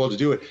motherfuckers in the world to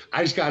do it.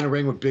 I just got in a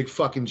ring with Big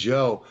fucking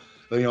Joe,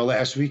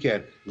 last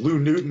weekend. Lou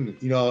Newton,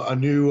 a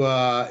new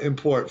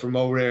import from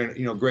over there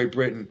in, Great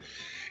Britain.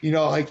 We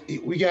got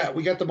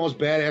the most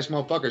badass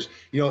motherfuckers.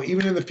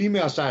 Even in the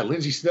female side,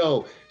 Lindsay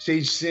Snow,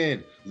 Sage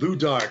Sin, Lou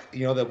Dark,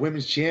 the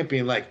women's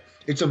champion. Like,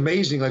 it's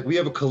amazing. Like, we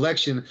have a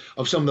collection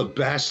of some of the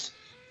best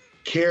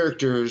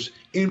characters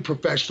in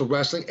professional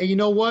wrestling. And you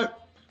know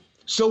what?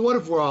 So what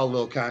if we're all a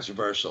little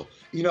controversial?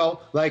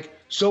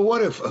 So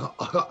what if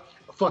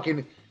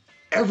fucking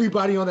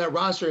everybody on that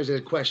roster has a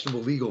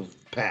questionable legal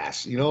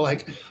past?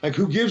 Like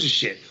who gives a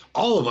shit?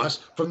 All of us,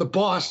 from the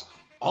boss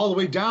all the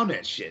way down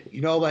that shit.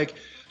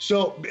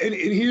 So, and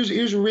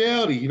here's a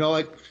reality,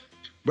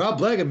 Rob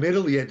Black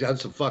admittedly had done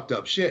some fucked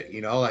up shit,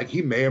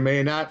 he may or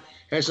may not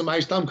have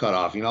somebody's thumb cut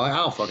off, I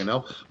don't fucking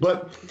know.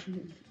 But,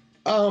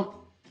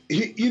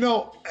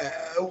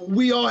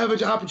 we all have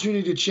an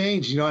opportunity to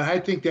change, and I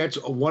think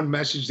that's one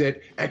message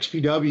that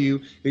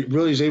XPW it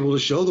really is able to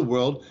show the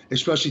world,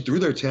 especially through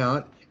their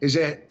talent, is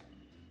that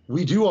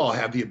we do all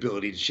have the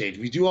ability to change.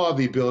 We do all have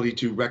the ability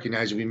to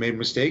recognize that we made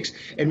mistakes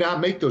and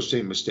not make those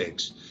same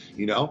mistakes,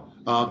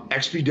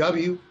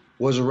 XPW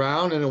was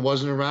around and it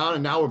wasn't around,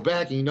 and now we're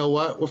back, and you know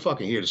what? We're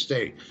fucking here to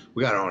stay.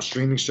 We got our own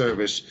streaming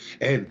service,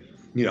 and,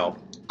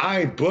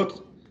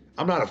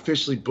 I'm not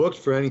officially booked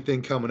for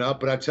anything coming up,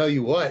 but I tell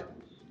you what,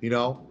 You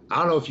know, I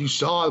don't know if you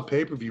saw the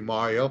pay-per-view,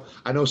 Mario.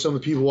 I know some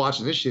of the people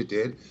watching this shit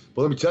did.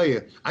 But let me tell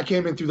you, I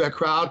came in through that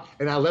crowd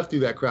and I left through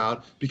that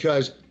crowd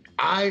because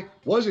I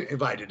wasn't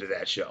invited to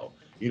that show.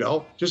 You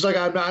know, just like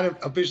I'm not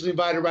officially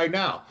invited right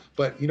now.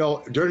 But, you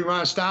know, Dirty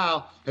Ron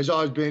style has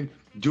always been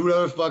do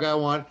whatever the fuck I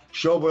want,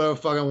 show whatever the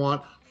fuck I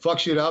want, fuck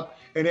shit up,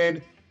 and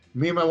then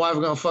me and my wife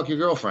are gonna fuck your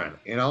girlfriend,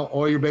 you know,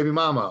 or your baby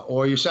mama,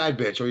 or your side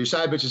bitch, or your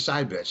side bitch's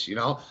side bitch, you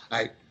know?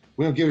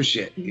 We don't give a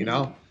shit, you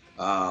know?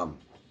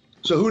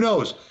 So who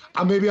knows?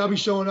 Maybe I'll be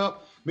showing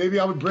up. Maybe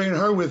I'll be bringing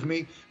her with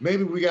me.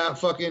 Maybe we got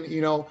fucking,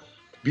 you know,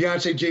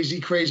 Beyonce, Jay-Z,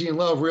 Crazy in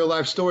Love, real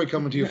life story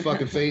coming to your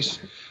fucking face.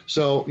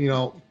 So, you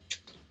know,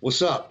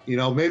 what's up? You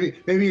know, maybe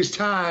it's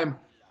time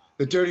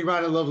that Dirty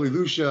Ron and Lovely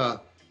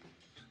Lucia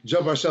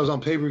jump ourselves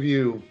on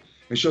pay-per-view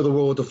and show the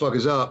world what the fuck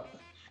is up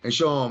and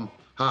show them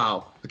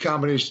how the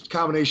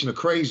combination of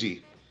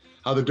crazy,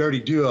 how the Dirty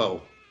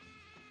Duo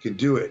can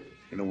do it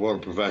in the world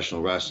of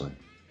professional wrestling.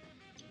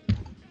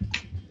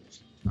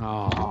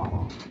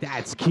 Oh,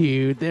 that's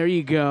cute. There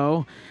you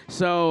go.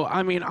 So,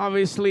 I mean,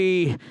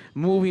 obviously,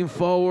 moving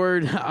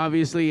forward,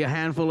 obviously a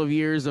handful of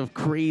years of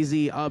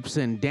crazy ups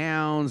and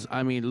downs.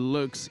 I mean,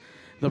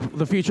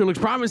 the future looks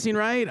promising,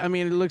 right? I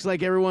mean, it looks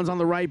like everyone's on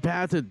the right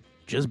path to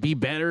just be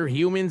better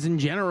humans in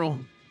general.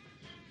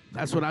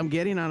 That's what I'm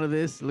getting out of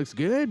this. It looks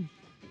good.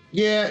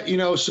 Yeah, you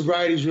know,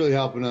 sobriety's really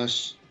helping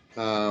us.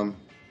 California.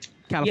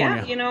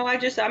 Yeah, you know,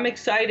 I'm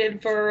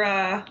excited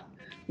for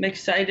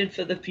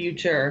the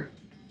future.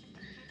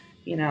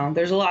 You know,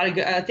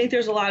 I think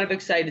there's a lot of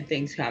excited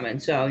things coming.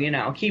 So, you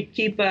know,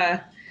 keep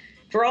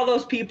for all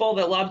those people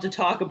that love to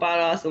talk about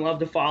us and love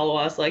to follow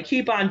us, like,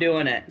 keep on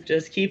doing it.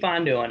 Just keep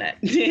on doing it.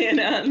 You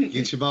know?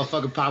 Get your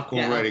motherfucking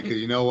popcorn ready, because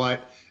you know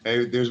what?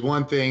 Hey, there's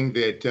one thing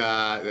that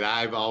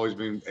I've always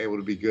been able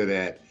to be good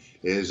at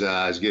is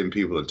getting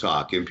people to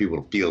talk, getting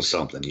people to feel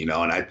something, you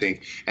know? And I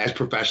think as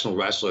professional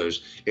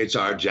wrestlers, it's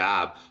our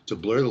job to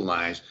blur the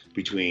lines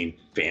between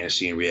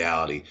fantasy and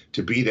reality,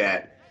 to be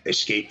that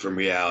escape from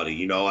reality,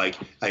 you know, like,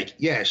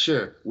 yeah,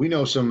 sure, we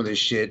know some of this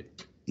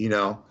shit, you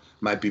know,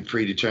 might be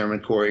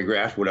predetermined,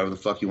 choreographed, whatever the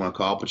fuck you want to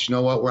call it, but you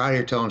know what, we're out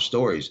here telling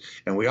stories,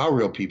 and we are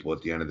real people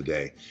at the end of the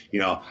day, you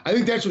know. I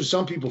think that's what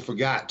some people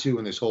forgot too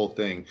in this whole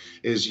thing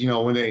is, you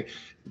know, when they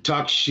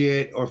talk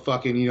shit or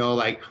fucking, you know,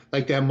 like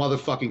that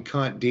motherfucking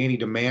cunt Danny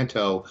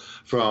DeManto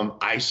from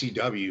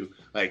ICW,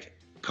 like,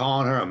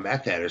 calling her a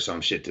meth head or some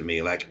shit to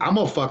me. Like, I'm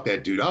gonna fuck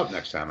that dude up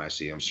next time I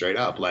see him, straight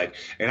up. Like,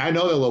 and I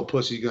know that little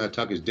pussy's gonna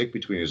tuck his dick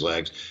between his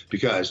legs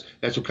because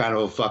that's what kind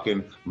of a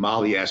fucking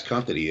molly ass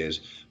cunt that he is.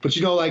 But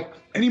you know, like,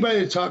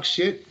 anybody that talks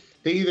shit,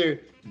 they either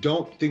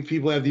don't think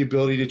people have the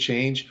ability to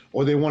change,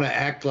 or they want to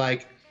act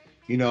like,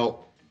 you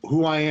know,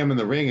 who I am in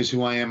the ring is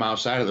who I am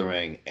outside of the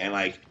ring. And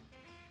like,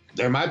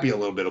 there might be a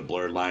little bit of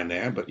blurred line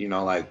there, but you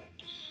know, like,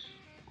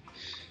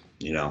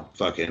 you know,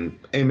 fucking,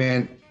 hey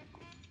man,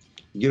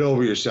 get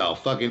over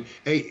yourself. Fucking,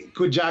 hey,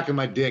 quit jocking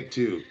my dick,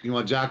 too. You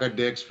want to jock our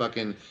dicks?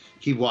 Fucking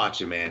keep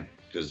watching, man,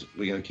 because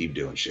we're going to keep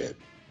doing shit.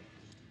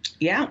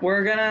 Yeah,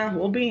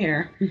 we'll be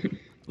here.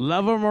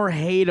 Love them or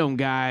hate them,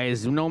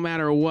 guys. No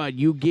matter what,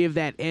 you give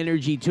that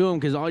energy to them,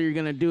 because all you're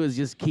going to do is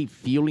just keep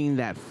fueling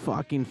that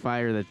fucking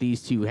fire that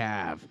these two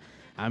have.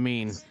 I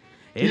mean,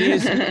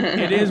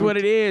 it is what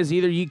it is.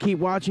 Either you keep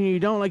watching or you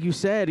don't, like you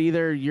said.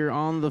 Either you're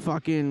on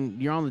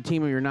the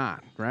team or you're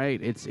not, right?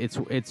 It's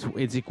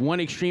one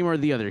extreme or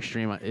the other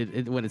extreme,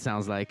 what it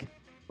sounds like.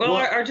 Well,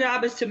 our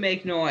job is to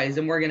make noise,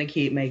 and we're going to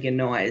keep making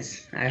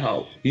noise, I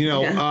hope. You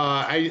know,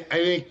 I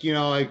think, you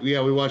know, like,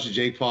 yeah, we watched the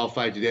Jake Paul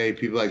fight today.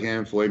 People like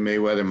him, Floyd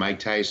Mayweather, Mike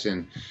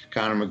Tyson,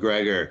 Conor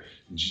McGregor,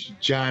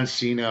 John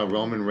Cena,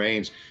 Roman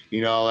Reigns,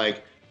 you know,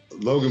 like,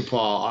 Logan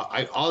Paul,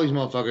 all these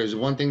motherfuckers,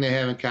 one thing they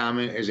have in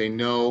common is they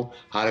know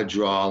how to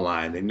draw a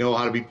line. They know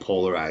how to be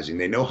polarizing.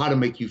 They know how to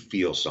make you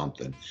feel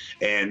something.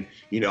 And,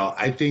 you know,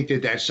 I think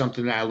that that's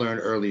something that I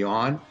learned early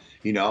on.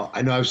 You know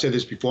I've said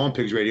this before on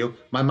Pigs Radio.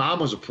 My mom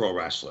was a pro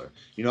wrestler.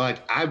 You know,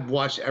 like, I've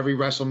watched every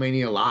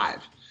WrestleMania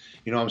live.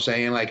 You know what I'm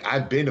saying? Like,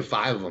 I've been to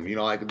 5 of them. You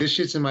know, like, this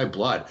shit's in my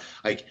blood.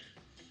 Like,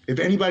 if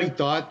anybody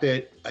thought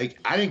that, like,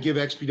 I didn't give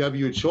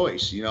XPW a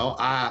choice, you know,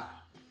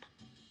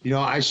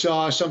 I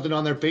saw something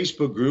on their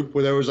Facebook group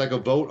where there was like a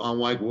vote on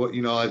like what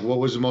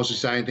was the most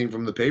exciting thing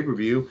from the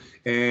pay-per-view.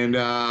 And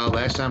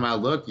last time I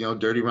looked, you know,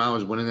 Dirty Ron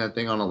was winning that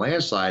thing on a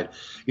landslide,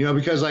 you know,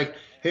 because like,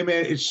 hey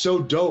man, it's so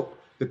dope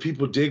that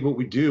people dig what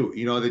we do,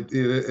 you know, that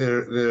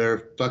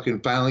they're fucking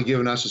finally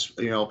giving us,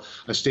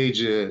 a stage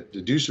to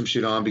do some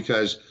shit on,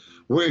 because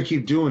we're going to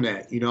keep doing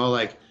that, you know,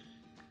 like,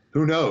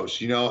 who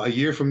knows, you know, a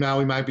year from now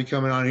we might be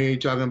coming on here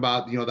talking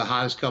about, you know, the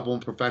hottest couple in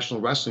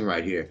professional wrestling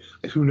right here.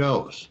 Like, who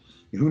knows?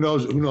 Who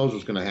knows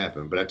what's going to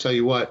happen? But I tell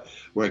you what,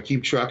 we're going to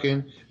keep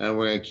trucking, and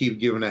we're going to keep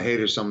giving the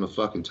haters something to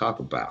fucking talk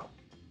about.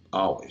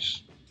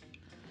 Always.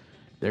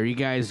 There you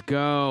guys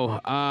go.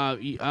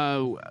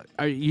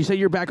 You said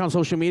you're back on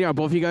social media. Are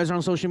both of you guys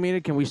on social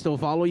media? Can we still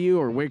follow you,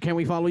 or where can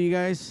we follow you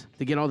guys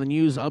to get all the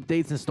news,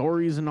 updates, and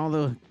stories, and all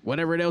the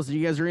whatever else that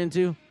you guys are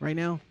into right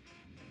now?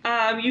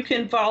 You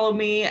can follow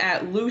me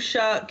at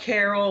Lucia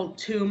Carol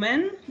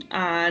Tuman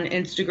on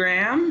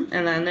Instagram,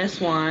 and then this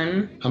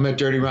one. I'm at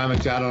Dirty Ron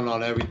McDonald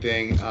on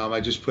everything.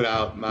 I just put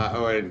out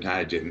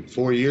I didn't.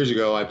 4 years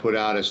ago, I put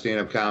out a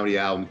stand-up comedy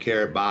album,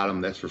 Carrot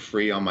Bottom. That's for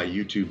free on my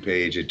YouTube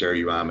page at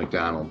Dirty Ron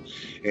McDonald.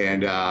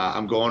 And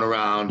I'm going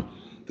around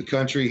the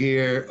country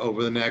here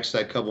over the next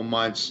couple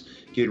months,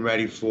 getting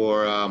ready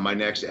for my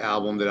next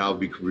album that I'll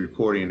be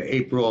recording in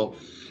April.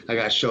 I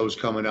got shows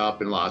coming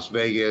up in Las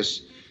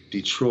Vegas,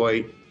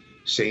 Detroit,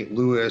 St.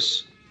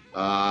 Louis,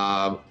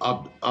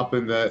 up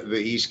in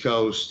the East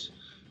Coast.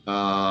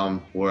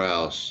 Where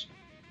else?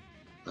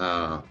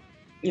 Your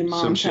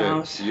mom's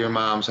house. Your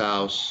mom's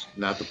house.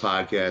 Not the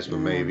podcast, but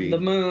maybe the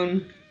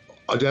moon.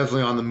 Oh,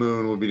 definitely on the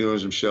moon. We'll be doing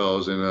some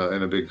shows in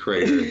a big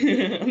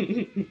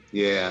crater.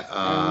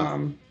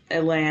 Yeah.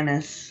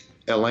 Atlantis.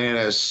 What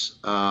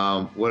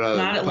other?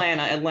 Not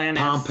Atlanta.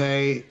 Atlantis.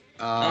 Pompeii.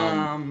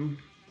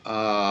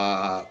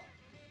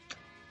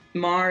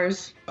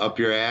 Mars. Up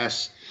your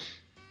ass.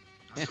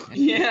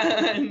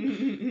 Yeah.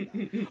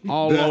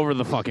 All over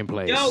the fucking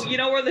place. Yo, you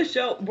know where the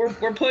show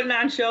we're putting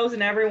on shows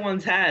in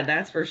everyone's head,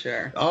 that's for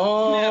sure.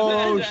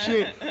 Oh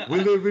shit.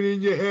 We're living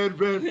in your head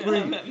rent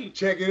free.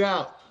 Check it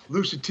out.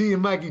 Lucia T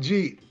and Mikey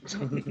G.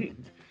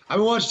 I've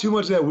been watching too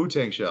much of that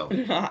Wu-Tang show.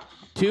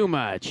 Too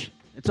much.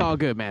 It's all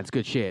good, man. It's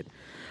good shit.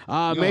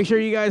 Make sure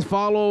you guys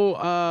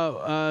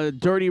follow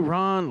Dirty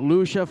Ron,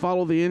 Lucia,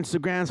 follow the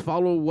Instagrams,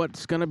 follow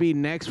what's going to be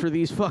next for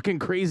these fucking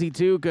crazy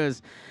two,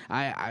 because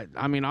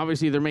I mean,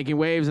 obviously they're making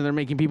waves and they're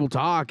making people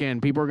talk,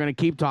 and people are going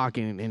to keep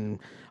talking, and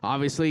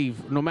obviously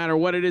no matter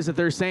what it is that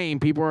they're saying,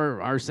 people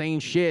are saying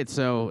shit,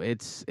 so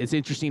it's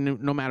interesting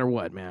no matter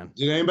what, man.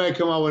 Did anybody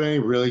come up with any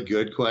really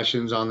good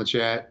questions on the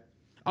chat?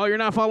 Oh, you're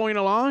not following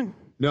along?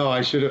 No,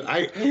 I should have.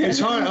 It's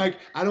hard. Like,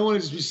 I don't want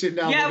to just be sitting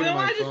down. Yeah, we don't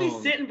want to just be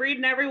sitting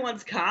reading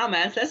everyone's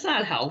comments. That's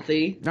not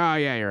healthy. Oh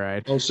yeah, you're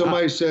right. Oh,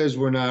 somebody says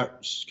we're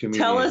not comedians.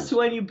 Tell us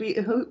when you beat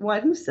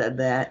who said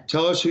that?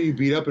 Tell us who you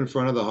beat up in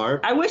front of the heart.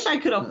 I wish I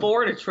could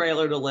afford a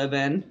trailer to live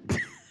in.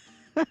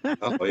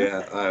 Oh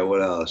yeah. All right.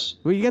 What else?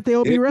 Well, you get the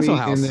OP Wrestle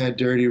House in that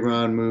Dirty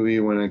Ron movie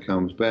when it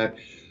comes back.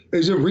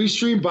 Is a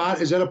Restream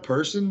bot? Is that a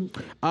person?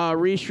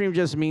 Restream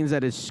just means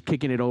that it's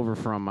kicking it over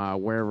from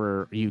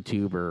wherever,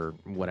 YouTube or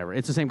whatever.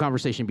 It's the same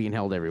conversation being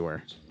held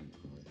everywhere.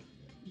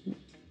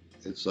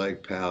 It's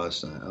like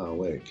Palestine. Oh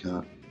wait,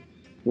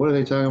 what are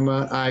they talking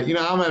about? I'm gonna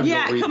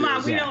have to come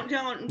on. We Yeah.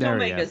 don't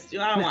make us.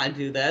 I don't want to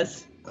do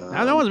this.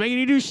 No one's making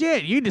you do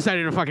shit. You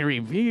decided to fucking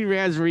read. You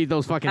guys read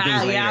those fucking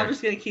things later. Yeah, I'm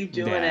just gonna keep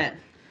doing it.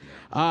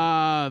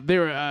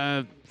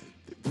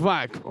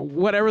 Fuck,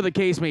 whatever the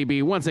case may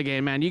be. Once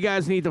again, man, you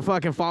guys need to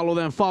fucking follow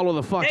them. Follow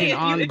the fucking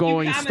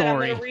ongoing if you comment,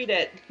 story. I'm gonna read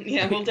it.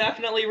 Yeah, we'll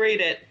definitely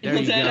read it. There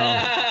you go.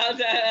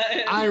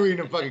 I read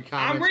the fucking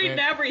comments. I'm reading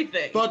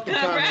everything. Fuck the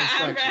comment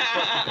section.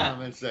 Fuck the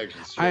comment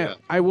section. Straight up.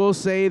 I will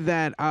say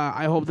that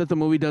I hope that the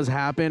movie does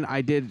happen.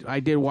 I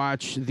did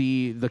watch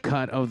the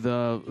cut of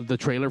the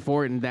trailer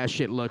for it, and that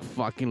shit looked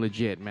fucking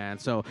legit, man.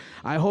 So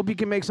I hope you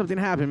can make something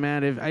happen,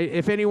 man.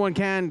 If anyone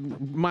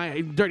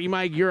can, Dirty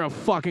Mike, you're a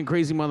fucking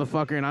crazy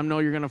motherfucker, and I know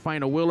you're gonna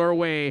find a will or a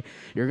way.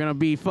 You're gonna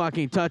be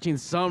fucking touching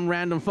some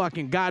random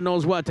fucking God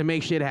knows what to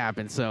make shit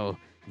happen. So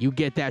you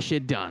get that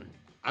shit done.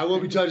 I will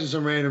be touching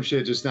some random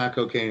shit, just not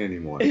cocaine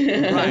anymore.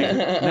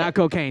 Right, not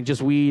cocaine,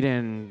 just weed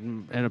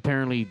and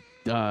apparently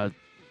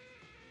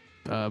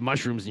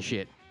mushrooms and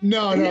shit.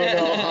 No.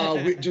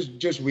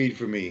 Just weed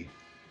for me.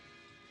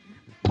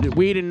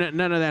 Weed and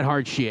none of that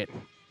hard shit.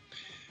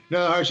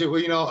 No hard shit.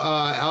 Well,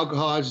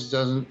 alcohol just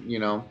doesn't.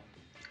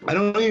 I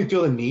don't even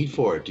feel a need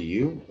for it. Do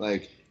you?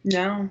 Like.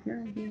 No.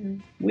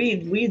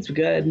 Weed's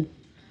good.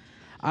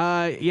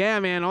 Yeah,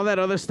 man, all that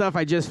other stuff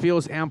I just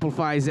feels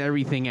amplifies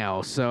everything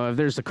else. So if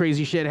there's a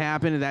crazy shit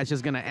happening, that's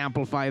just going to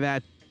amplify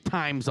that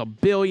times a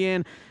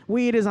billion.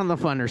 Weed is on the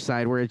funner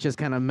side where it just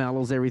kind of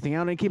mellows everything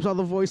out and it keeps all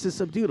the voices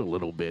subdued a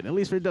little bit. At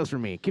least it does for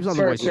me. It keeps all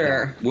the voices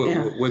down.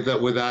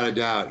 Without a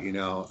doubt,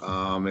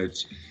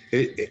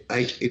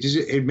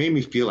 it made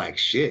me feel like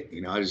shit,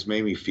 it just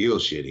made me feel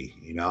shitty,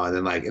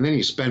 and then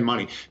you spend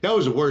money. That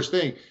was the worst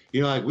thing.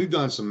 We've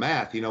done some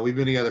math, we've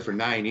been together for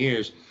 9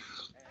 years.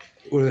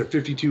 What are there,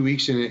 52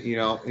 weeks in it,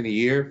 in a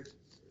year?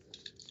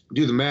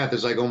 Do the math,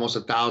 it's like almost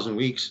 1,000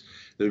 weeks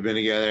that we've been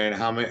together, and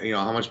how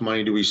much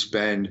money do we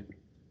spend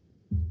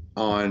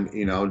on,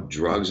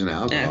 drugs and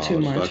alcohol? Yeah, too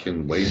much.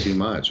 Fucking way too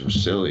much. We're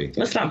silly.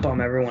 Let's not bum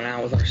everyone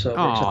out with our sober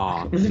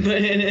talk. Let's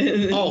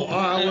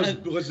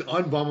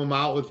unbum them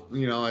out with,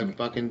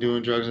 fucking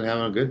doing drugs and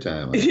having a good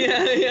time.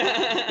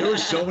 Yeah. There were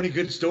so many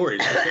good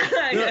stories.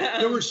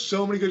 There were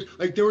so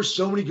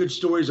many good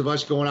stories of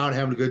us going out and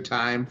having a good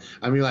time.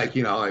 I mean,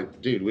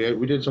 dude,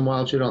 we did some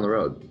wild shit on the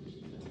road.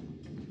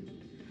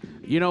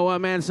 You know what,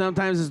 man?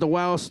 Sometimes it's the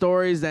wild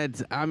stories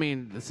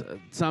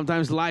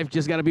sometimes life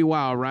just got to be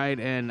wild, right?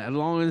 And as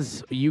long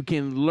as you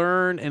can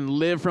learn and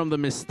live from the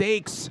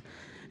mistakes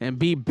and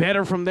be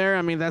better from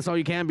there, that's all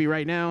you can be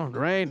right now,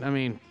 right?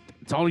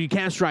 It's all you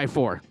can strive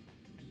for.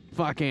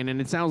 fucking, and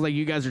it sounds like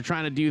you guys are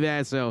trying to do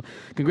that. So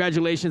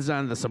congratulations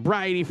on the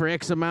sobriety for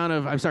X amount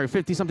of,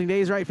 50-something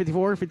days, right?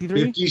 54,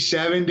 53?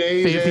 57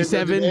 days.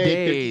 57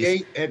 days.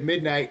 58 at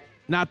midnight.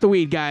 Not the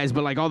weed, guys,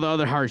 but like all the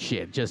other hard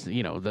shit. Just,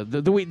 you know,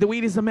 the weed. The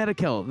weed is the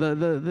medical.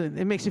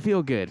 It makes you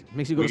feel good. It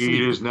makes you go to sleep.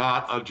 Weed is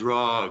not a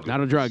drug. Not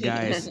a drug,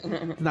 guys.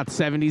 It's not the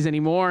 70s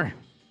anymore.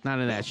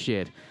 None of that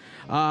shit.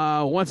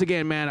 Once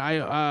again, man,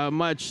 I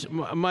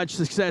much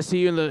success to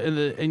you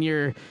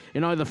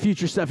in all the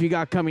future stuff you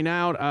got coming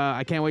out.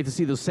 I can't wait to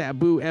see those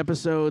Sabu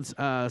episodes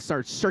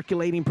start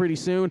circulating pretty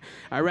soon.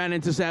 I ran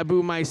into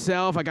Sabu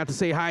myself. I got to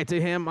say hi to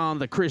him on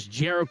the Chris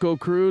Jericho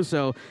cruise,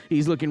 so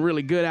he's looking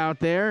really good out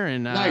there.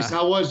 And nice.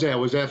 How was that?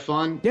 Was that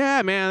fun?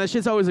 Yeah, man, that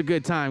shit's always a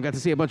good time. Got to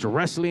see a bunch of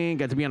wrestling.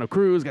 Got to be on a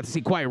cruise. Got to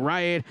see Quiet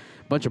Riot.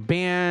 Bunch of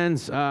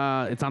bands.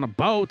 It's on a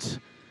boat.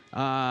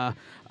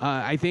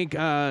 I think,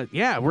 we're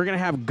going to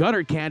have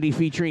Gutter Candy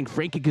featuring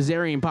Frankie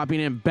Kazarian popping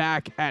in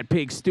back at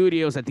Pig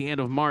Studios at the end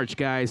of March,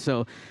 guys.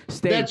 So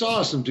stay. That's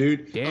awesome,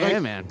 dude. Yeah,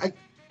 man.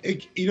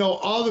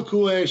 All the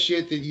cool ass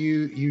shit that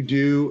you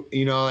do,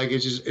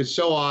 it's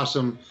so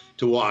awesome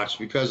to watch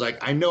because, like,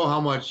 I know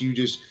how much you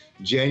just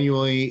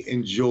genuinely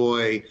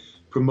enjoy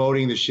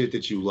promoting the shit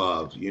that you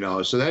love,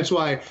 So that's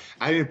why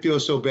I didn't feel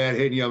so bad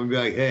hitting you up and be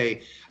like,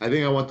 hey, I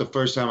think I want the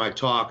first time I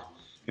talk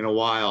in a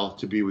while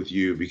to be with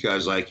you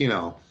because, like,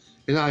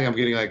 it's not like I'm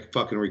getting like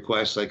fucking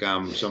requests like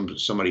I'm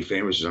somebody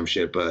famous or some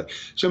shit, but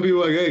some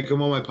people are like, hey,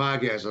 come on my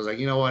podcast. I was like,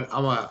 you know what?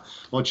 I'm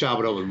gonna chop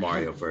it over with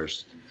Mario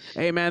first.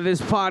 Hey, man, this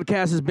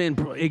podcast has been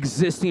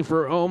existing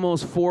for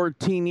almost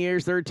 14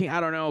 years, 13, I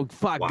don't know.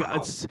 Fuck, wow.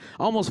 It's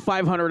almost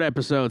 500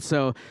 episodes.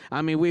 So,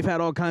 I mean, we've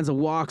had all kinds of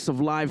walks of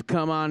life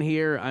come on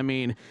here. I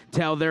mean,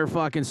 tell their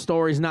fucking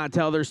stories, not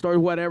tell their story,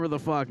 whatever the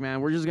fuck, man.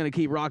 We're just going to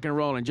keep rocking and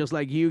rolling. Just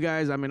like you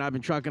guys, I mean, I've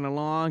been trucking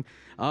along,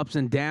 ups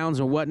and downs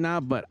and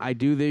whatnot, but I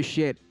do this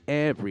shit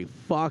every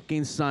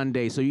fucking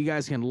Sunday. So you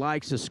guys can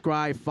like,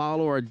 subscribe,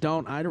 follow, or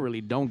don't. I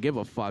really don't give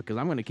a fuck because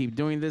I'm going to keep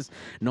doing this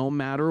no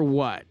matter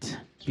what.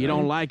 If you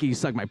don't like it, you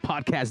suck my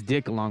podcast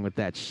dick along with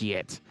that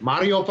shit.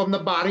 Mario from the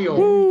barrio.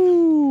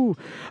 Woo!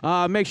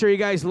 Make sure you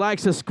guys like,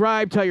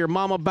 subscribe, tell your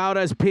mom about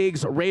us.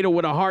 Pigs Radio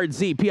with a hard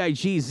Z,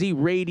 Pigz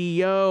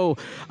Radio.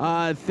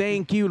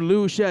 Thank you,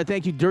 Lucia.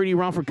 Thank you, Dirty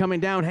Ron, for coming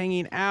down,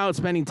 hanging out,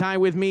 spending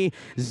time with me.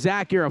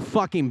 Zach, you're a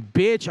fucking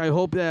bitch. I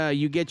hope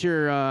you get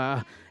your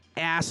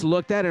ass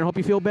looked at, and I hope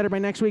you feel better by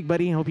next week,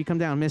 buddy. I hope you come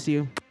down. Miss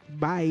you.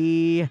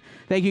 Bye.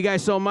 Thank you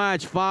guys so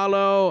much.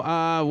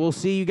 Follow. We'll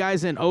see you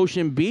guys in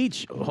Ocean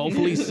Beach,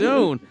 hopefully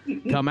soon.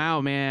 Come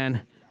out,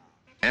 man.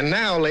 And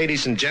now,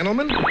 ladies and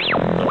gentlemen,